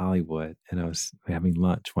in Hollywood, and I was having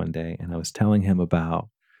lunch one day, and I was telling him about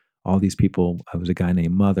all these people. I was a guy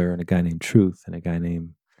named Mother, and a guy named Truth, and a guy named,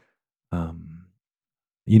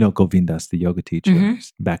 Govindas, the yoga teacher,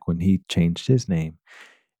 back when he changed his name.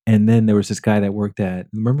 And then there was this guy that worked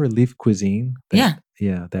remember Leaf Cuisine? Yeah.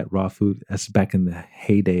 Yeah, that raw food. That's back in the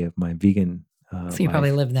heyday of my vegan So you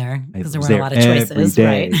probably lived there because there was weren't a lot of choices, every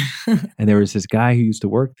day. right? And there was this guy who used to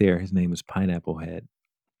work there. His name was Pineapple Head.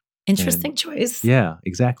 Interesting choice. Yeah,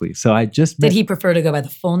 exactly. So I just Did he prefer to go by the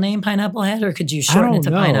full name Pineapple Head or could you shorten it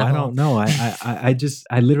to Pineapple? I don't know.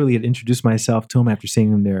 I literally had introduced myself to him after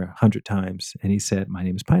seeing him there 100 times, and he said, "My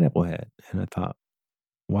name is Pineapple Head," and I thought,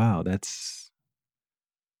 "Wow, that's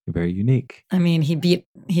very unique." I mean, he beat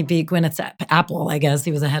Gwyneth's apple. I guess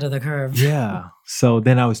he was ahead of the curve. Yeah. So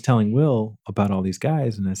then I was telling Will about all these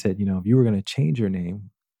guys, and I said, if you were going to change your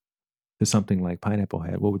name to something like Pineapple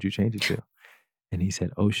Head, what would you change it to? And he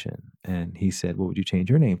said Ocean. And he said, what would you change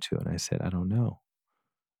your name to? And I said, I don't know.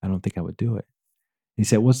 I don't think I would do it. He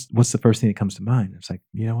said, what's the first thing that comes to mind? It's like,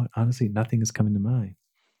 you know what? Honestly, nothing is coming to mind.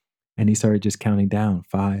 And he started just counting down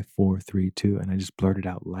 5, 4, 3, 2. And I just blurted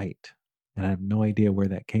out Light. And I have no idea where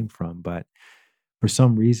that came from. But for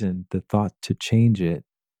some reason, the thought to change it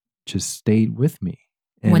just stayed with me.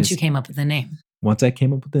 And once you came up with the name. Once I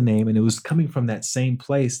came up with the name, and it was coming from that same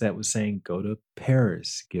place that was saying, go to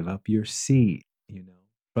Paris, give up your seat,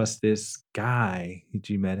 trust this guy that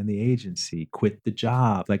you met in the agency, quit the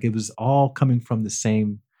job. Like it was all coming from the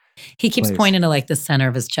same He keeps place. pointing to like the center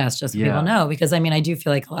of his chest just so Yeah. people know, because I mean, I do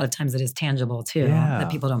feel like a lot of times it is tangible too, that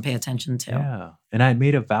people don't pay attention to. Yeah. And I had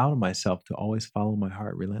made a vow to myself to always follow my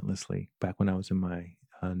heart relentlessly back when I was in my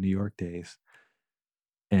New York days.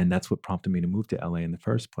 And that's what prompted me to move to LA in the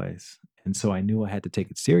first place. And so I knew I had to take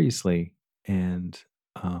it seriously. And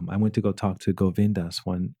I went to go talk to Govindas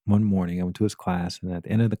one morning. I went to his class, and at the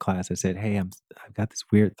end of the class, I said, "Hey, I've got this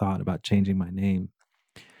weird thought about changing my name.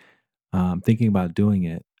 I'm thinking about doing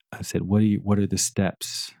it." I said, "What are the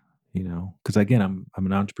steps?" Because again, I'm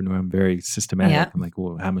an entrepreneur. I'm very systematic. Yeah. I'm like,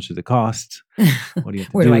 well, how much does it cost? What do you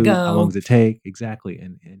have to Where do? do I go? How long does it take? Exactly.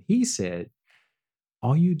 And he said,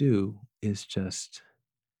 all you do is just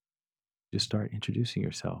start introducing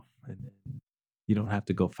yourself, and then You don't have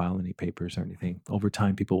to go file any papers or anything. Over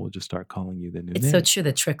time, people will just start calling you the new It's name. so true,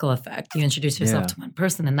 the trickle effect. You introduce yourself Yeah. to one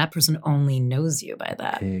person and that person only knows you by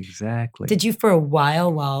that. Exactly. Did you for a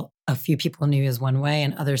while a few people knew you as one way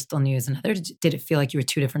and others still knew you as another, did it feel like you were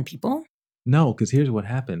two different people? No, because here's what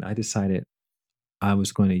happened. I decided I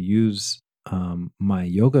was going to use my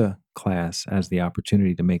yoga class as the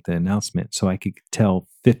opportunity to make the announcement so I could tell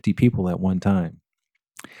 50 people at one time.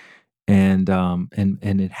 And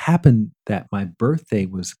it happened that my birthday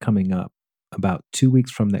was coming up about 2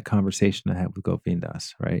 weeks from that conversation I had with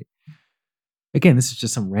Govindas, right? Again, this is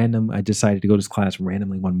just some random. I decided to go to this class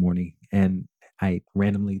randomly one morning, and I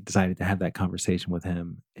randomly decided to have that conversation with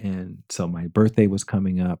him. And so my birthday was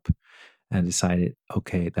coming up, and I decided,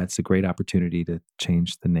 okay, that's a great opportunity to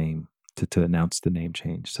change the name, to announce the name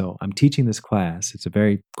change. So I'm teaching this class. It's a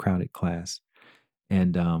very crowded class,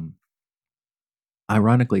 and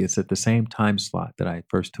ironically, it's at the same time slot that I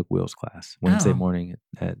first took Will's class, Wednesday Oh, morning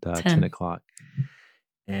at 10 10. o'clock.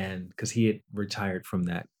 And because he had retired from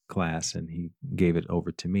that class and he gave it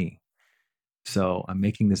over to me. So I'm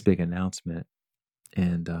making this big announcement.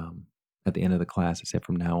 And at the end of the class, I said,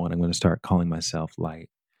 from now on, I'm going to start calling myself Light.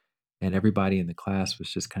 And everybody in the class was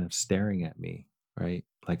just kind of staring at me, right?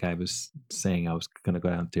 Like I was saying I was going to go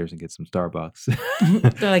downstairs and get some Starbucks.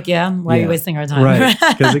 They're like, yeah, why are you Yeah, wasting our time? right.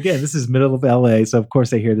 Because again, this is middle of LA. So of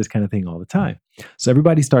course I hear this kind of thing all the time. So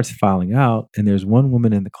everybody starts filing out. And there's one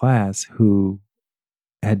woman in the class who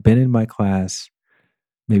had been in my class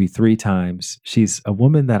maybe 3 times. She's a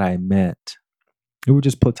woman that I met. We were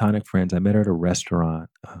just platonic friends. I met her at a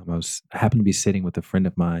restaurant. I happened to be sitting with a friend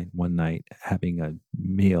of mine one night having a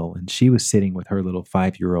meal, and she was sitting with her little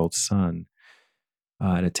 5-year-old son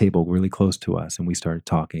at a table really close to us. And we started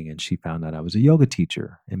talking, and she found out I was a yoga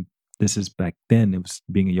teacher. And this is back then, it was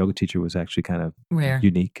being a yoga teacher was actually kind of Rare.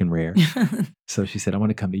 unique and rare. So she said, I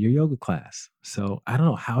want to come to your yoga class. So I don't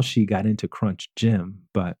know how she got into Crunch Gym,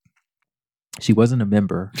 but she wasn't a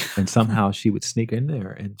member, and somehow she would sneak in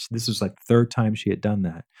there. And this was like the third time she had done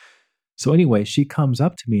that. So anyway, she comes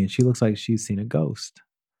up to me and she looks like she's seen a ghost.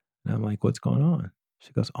 And I'm like, what's going on?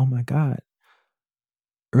 She goes, oh my God.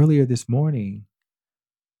 Earlier this morning,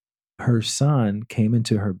 her son came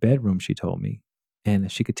into her bedroom, she told me,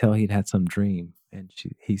 and she could tell he'd had some dream. And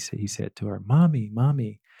he said to her, Mommy,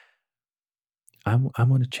 I'm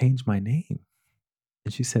going to change my name.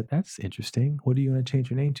 And she said, that's interesting. What do you want to change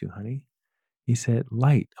your name to, honey? He said,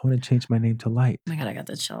 Light. I want to change my name to Light. Oh my God, I got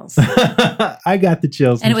the chills. I got the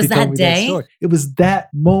chills. And it was she told that me day? story. It was that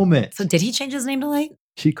moment. So did he change his name to Light?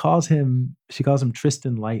 She calls him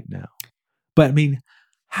Tristan Light now. But I mean,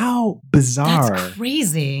 how bizarre. That's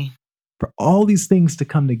crazy. For all these things to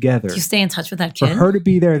come together. Do you stay in touch with that For kid? her to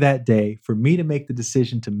be there that day, for me to make the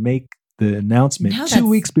decision to make the announcement No, 2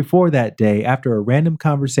 weeks before that day, after a random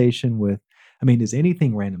conversation with, I mean, is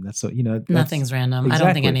anything random? That's so, Nothing's random. Exactly. I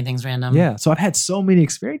don't think anything's random. Yeah. So I've had so many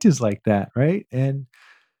experiences like that, right? And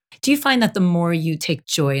do you find that the more you take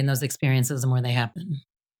joy in those experiences, the more they happen?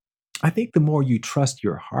 I think the more you trust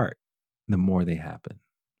your heart, the more they happen,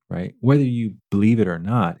 right? Whether you believe it or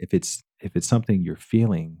not, if it's something you're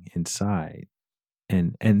feeling inside,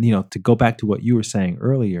 and to go back to what you were saying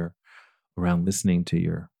earlier around listening to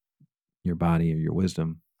your body or your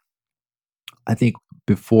wisdom, I think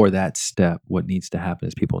before that step, what needs to happen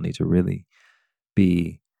is people need to really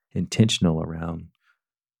be intentional around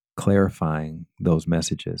clarifying those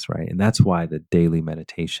messages, right? And that's why the daily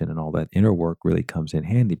meditation and all that inner work really comes in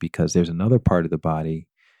handy, because there's another part of the body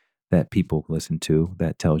that people listen to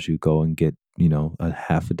that tells you go and get, a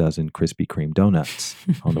half a dozen Krispy Kreme donuts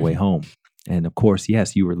on the way home. And of course,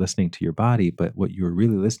 yes, you were listening to your body, but what you were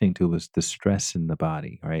really listening to was the stress in the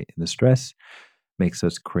body, right? And the stress makes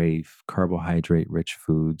us crave carbohydrate-rich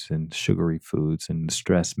foods and sugary foods, and the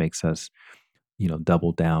stress makes us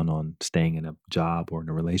double down on staying in a job or in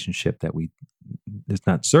a relationship that is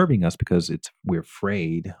not serving us because we're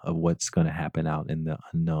afraid of what's going to happen out in the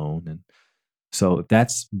unknown. And so if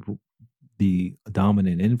that's the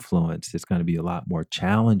dominant influence, it's going to be a lot more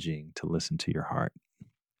challenging to listen to your heart.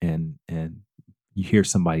 And you hear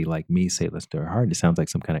somebody like me say, listen to her heart, and it sounds like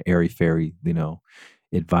some kind of airy-fairy,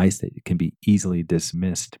 advice that can be easily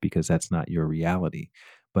dismissed because that's not your reality.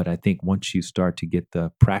 But I think once you start to get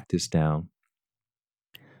the practice down,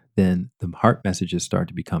 then the heart messages start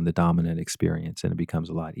to become the dominant experience, and it becomes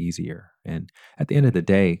a lot easier. And at the end of the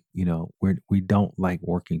day, we don't like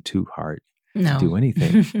working too hard to do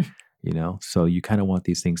anything, so you kind of want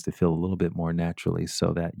these things to feel a little bit more naturally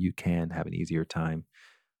so that you can have an easier time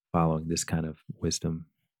following this kind of wisdom.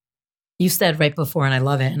 You said right before, and I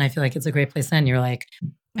love it, and I feel like it's a great place to end. You're like,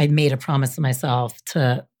 I made a promise to myself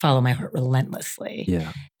to follow my heart relentlessly.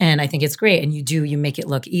 Yeah. And I think it's great. And you make it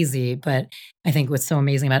look easy. But I think what's so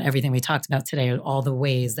amazing about everything we talked about today are all the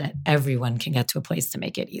ways that everyone can get to a place to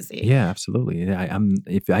make it easy. Yeah, absolutely. Yeah,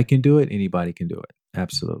 if I can do it, anybody can do it.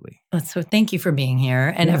 Absolutely. So thank you for being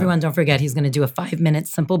here. And Yeah. everyone, don't forget, he's going to do a 5-minute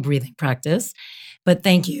simple breathing practice. But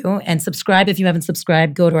thank you. And subscribe if you haven't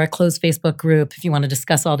subscribed. Go to our closed Facebook group if you want to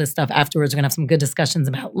discuss all this stuff afterwards. We're going to have some good discussions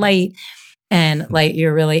about light. And light, you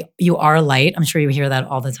are light. I'm sure you hear that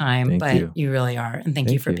all the time, Thank but you. you really are. And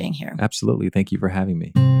thank you for being here. Absolutely. Thank you for having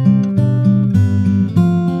me.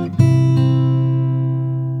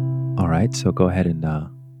 All right. So go ahead and,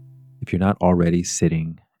 if you're not already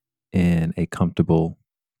sitting in a comfortable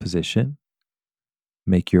position,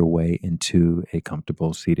 make your way into a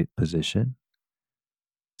comfortable seated position,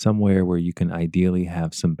 somewhere where you can ideally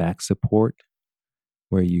have some back support,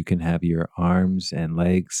 where you can have your arms and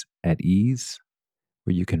legs at ease,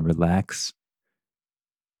 where you can relax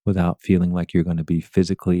without feeling like you're going to be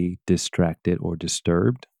physically distracted or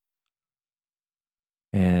disturbed.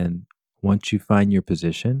 And once you find your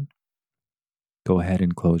position, go ahead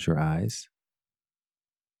and close your eyes.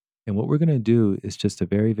 And what we're going to do is just a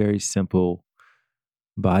very, very simple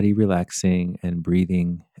body relaxing and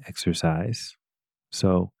breathing exercise.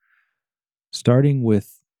 So, starting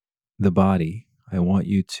with the body, I want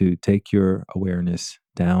you to take your awareness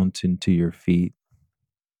down into your feet,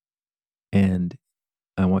 and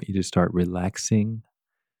I want you to start relaxing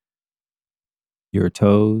your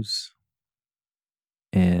toes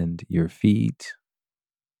and your feet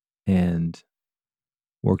and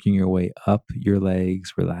working your way up your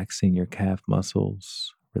legs, relaxing your calf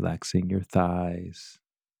muscles, relaxing your thighs,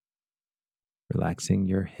 relaxing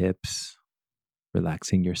your hips,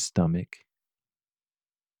 relaxing your stomach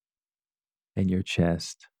and your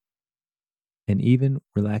chest, and even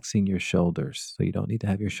relaxing your shoulders. So you don't need to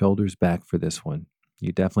have your shoulders back for this one.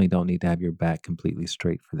 You definitely don't need to have your back completely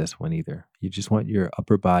straight for this one either. You just want your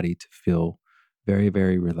upper body to feel very,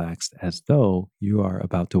 very relaxed, as though you are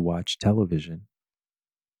about to watch television.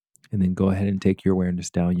 And then go ahead and take your awareness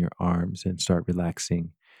down your arms and start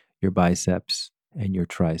relaxing your biceps and your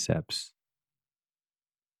triceps,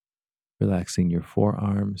 relaxing your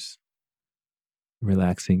forearms,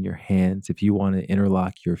 relaxing your hands. If you want to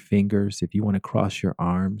interlock your fingers, if you want to cross your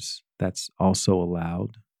arms, that's also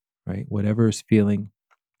allowed, right? Whatever is feeling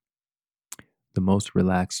the most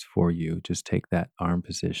relaxed for you, just take that arm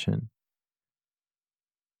position.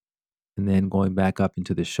 And then going back up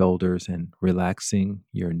into the shoulders and relaxing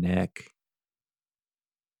your neck,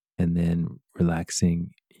 and then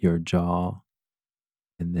relaxing your jaw,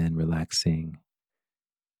 and then relaxing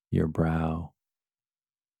your brow.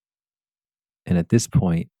 And at this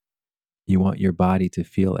point, you want your body to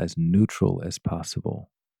feel as neutral as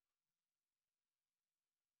possible.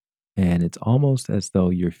 And it's almost as though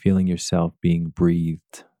you're feeling yourself being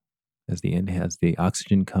breathed as the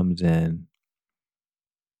oxygen comes in,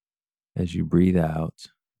 as you breathe out.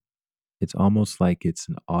 It's almost like it's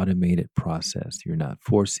an automated process. You're not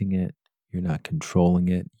forcing it, you're not controlling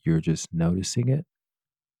it, you're just noticing it.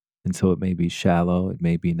 And so it may be shallow, it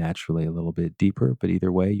may be naturally a little bit deeper, but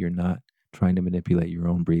either way, you're not trying to manipulate your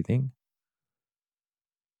own breathing.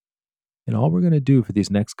 And all we're going to do for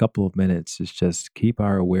these next couple of minutes is just keep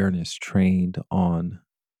our awareness trained on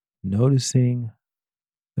noticing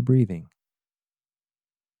the breathing.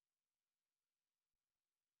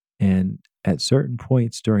 And at certain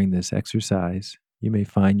points during this exercise, you may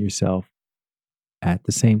find yourself at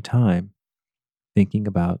the same time thinking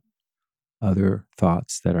about other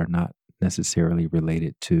thoughts that are not necessarily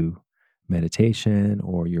related to meditation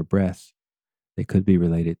or your breath. They could be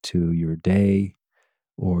related to your day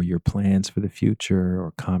or your plans for the future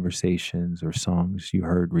or conversations or songs you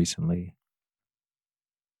heard recently.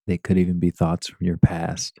 They could even be thoughts from your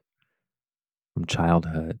past, from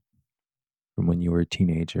childhood, from when you were a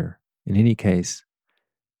teenager. In any case,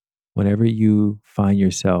 whenever you find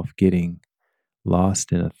yourself getting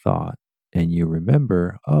lost in a thought and you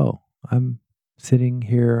remember, oh, I'm sitting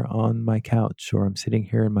here on my couch or I'm sitting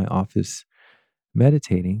here in my office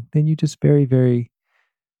meditating, then you just very, very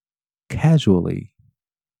casually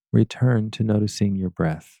return to noticing your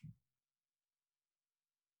breath.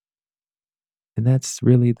 And that's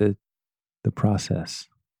really the process.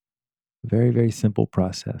 Very, very simple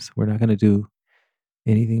process. We're not going to do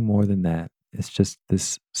anything more than that. It's just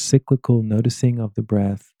this cyclical noticing of the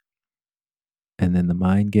breath and then the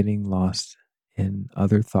mind getting lost in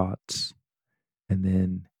other thoughts, and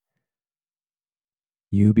then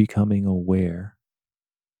you becoming aware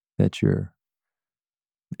that you're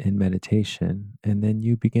in meditation, and then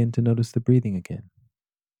you begin to notice the breathing again.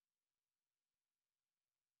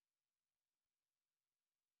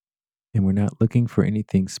 And we're not looking for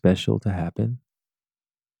anything special to happen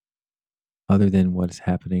other than what is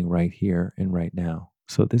happening right here and right now.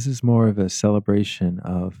 So this is more of a celebration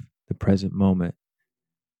of the present moment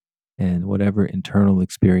and whatever internal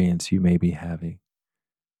experience you may be having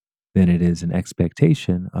than it is an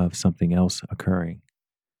expectation of something else occurring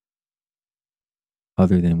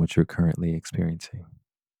other than what you're currently experiencing.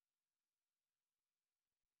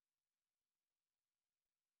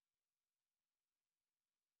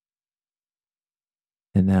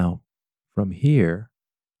 And now from here,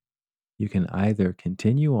 you can either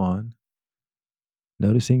continue on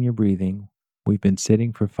noticing your breathing. We've been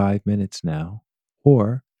sitting for 5 minutes now,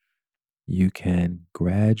 or you can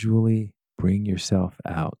gradually bring yourself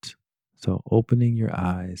out. So opening your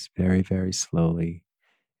eyes very, very slowly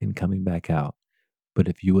and coming back out. But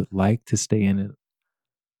if you would like to stay in it a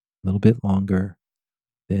little bit longer,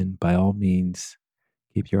 then by all means,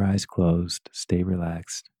 keep your eyes closed, stay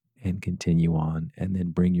relaxed, and continue on, and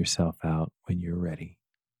then bring yourself out when you're ready.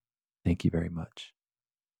 Thank you very much.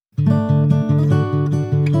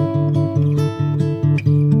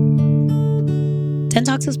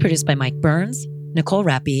 DENtalks is produced by Mike Burns, Nicole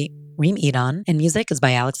Rappi, Reem Edon, and music is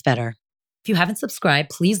by Alex Vetter. If you haven't subscribed,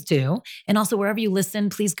 please do. And also, wherever you listen,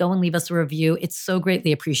 please go and leave us a review. It's so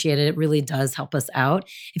greatly appreciated. It really does help us out.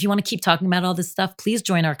 If you want to keep talking about all this stuff, please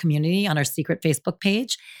join our community on our secret Facebook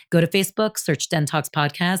page. Go to Facebook, search DENtalks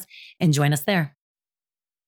Podcast, and join us there.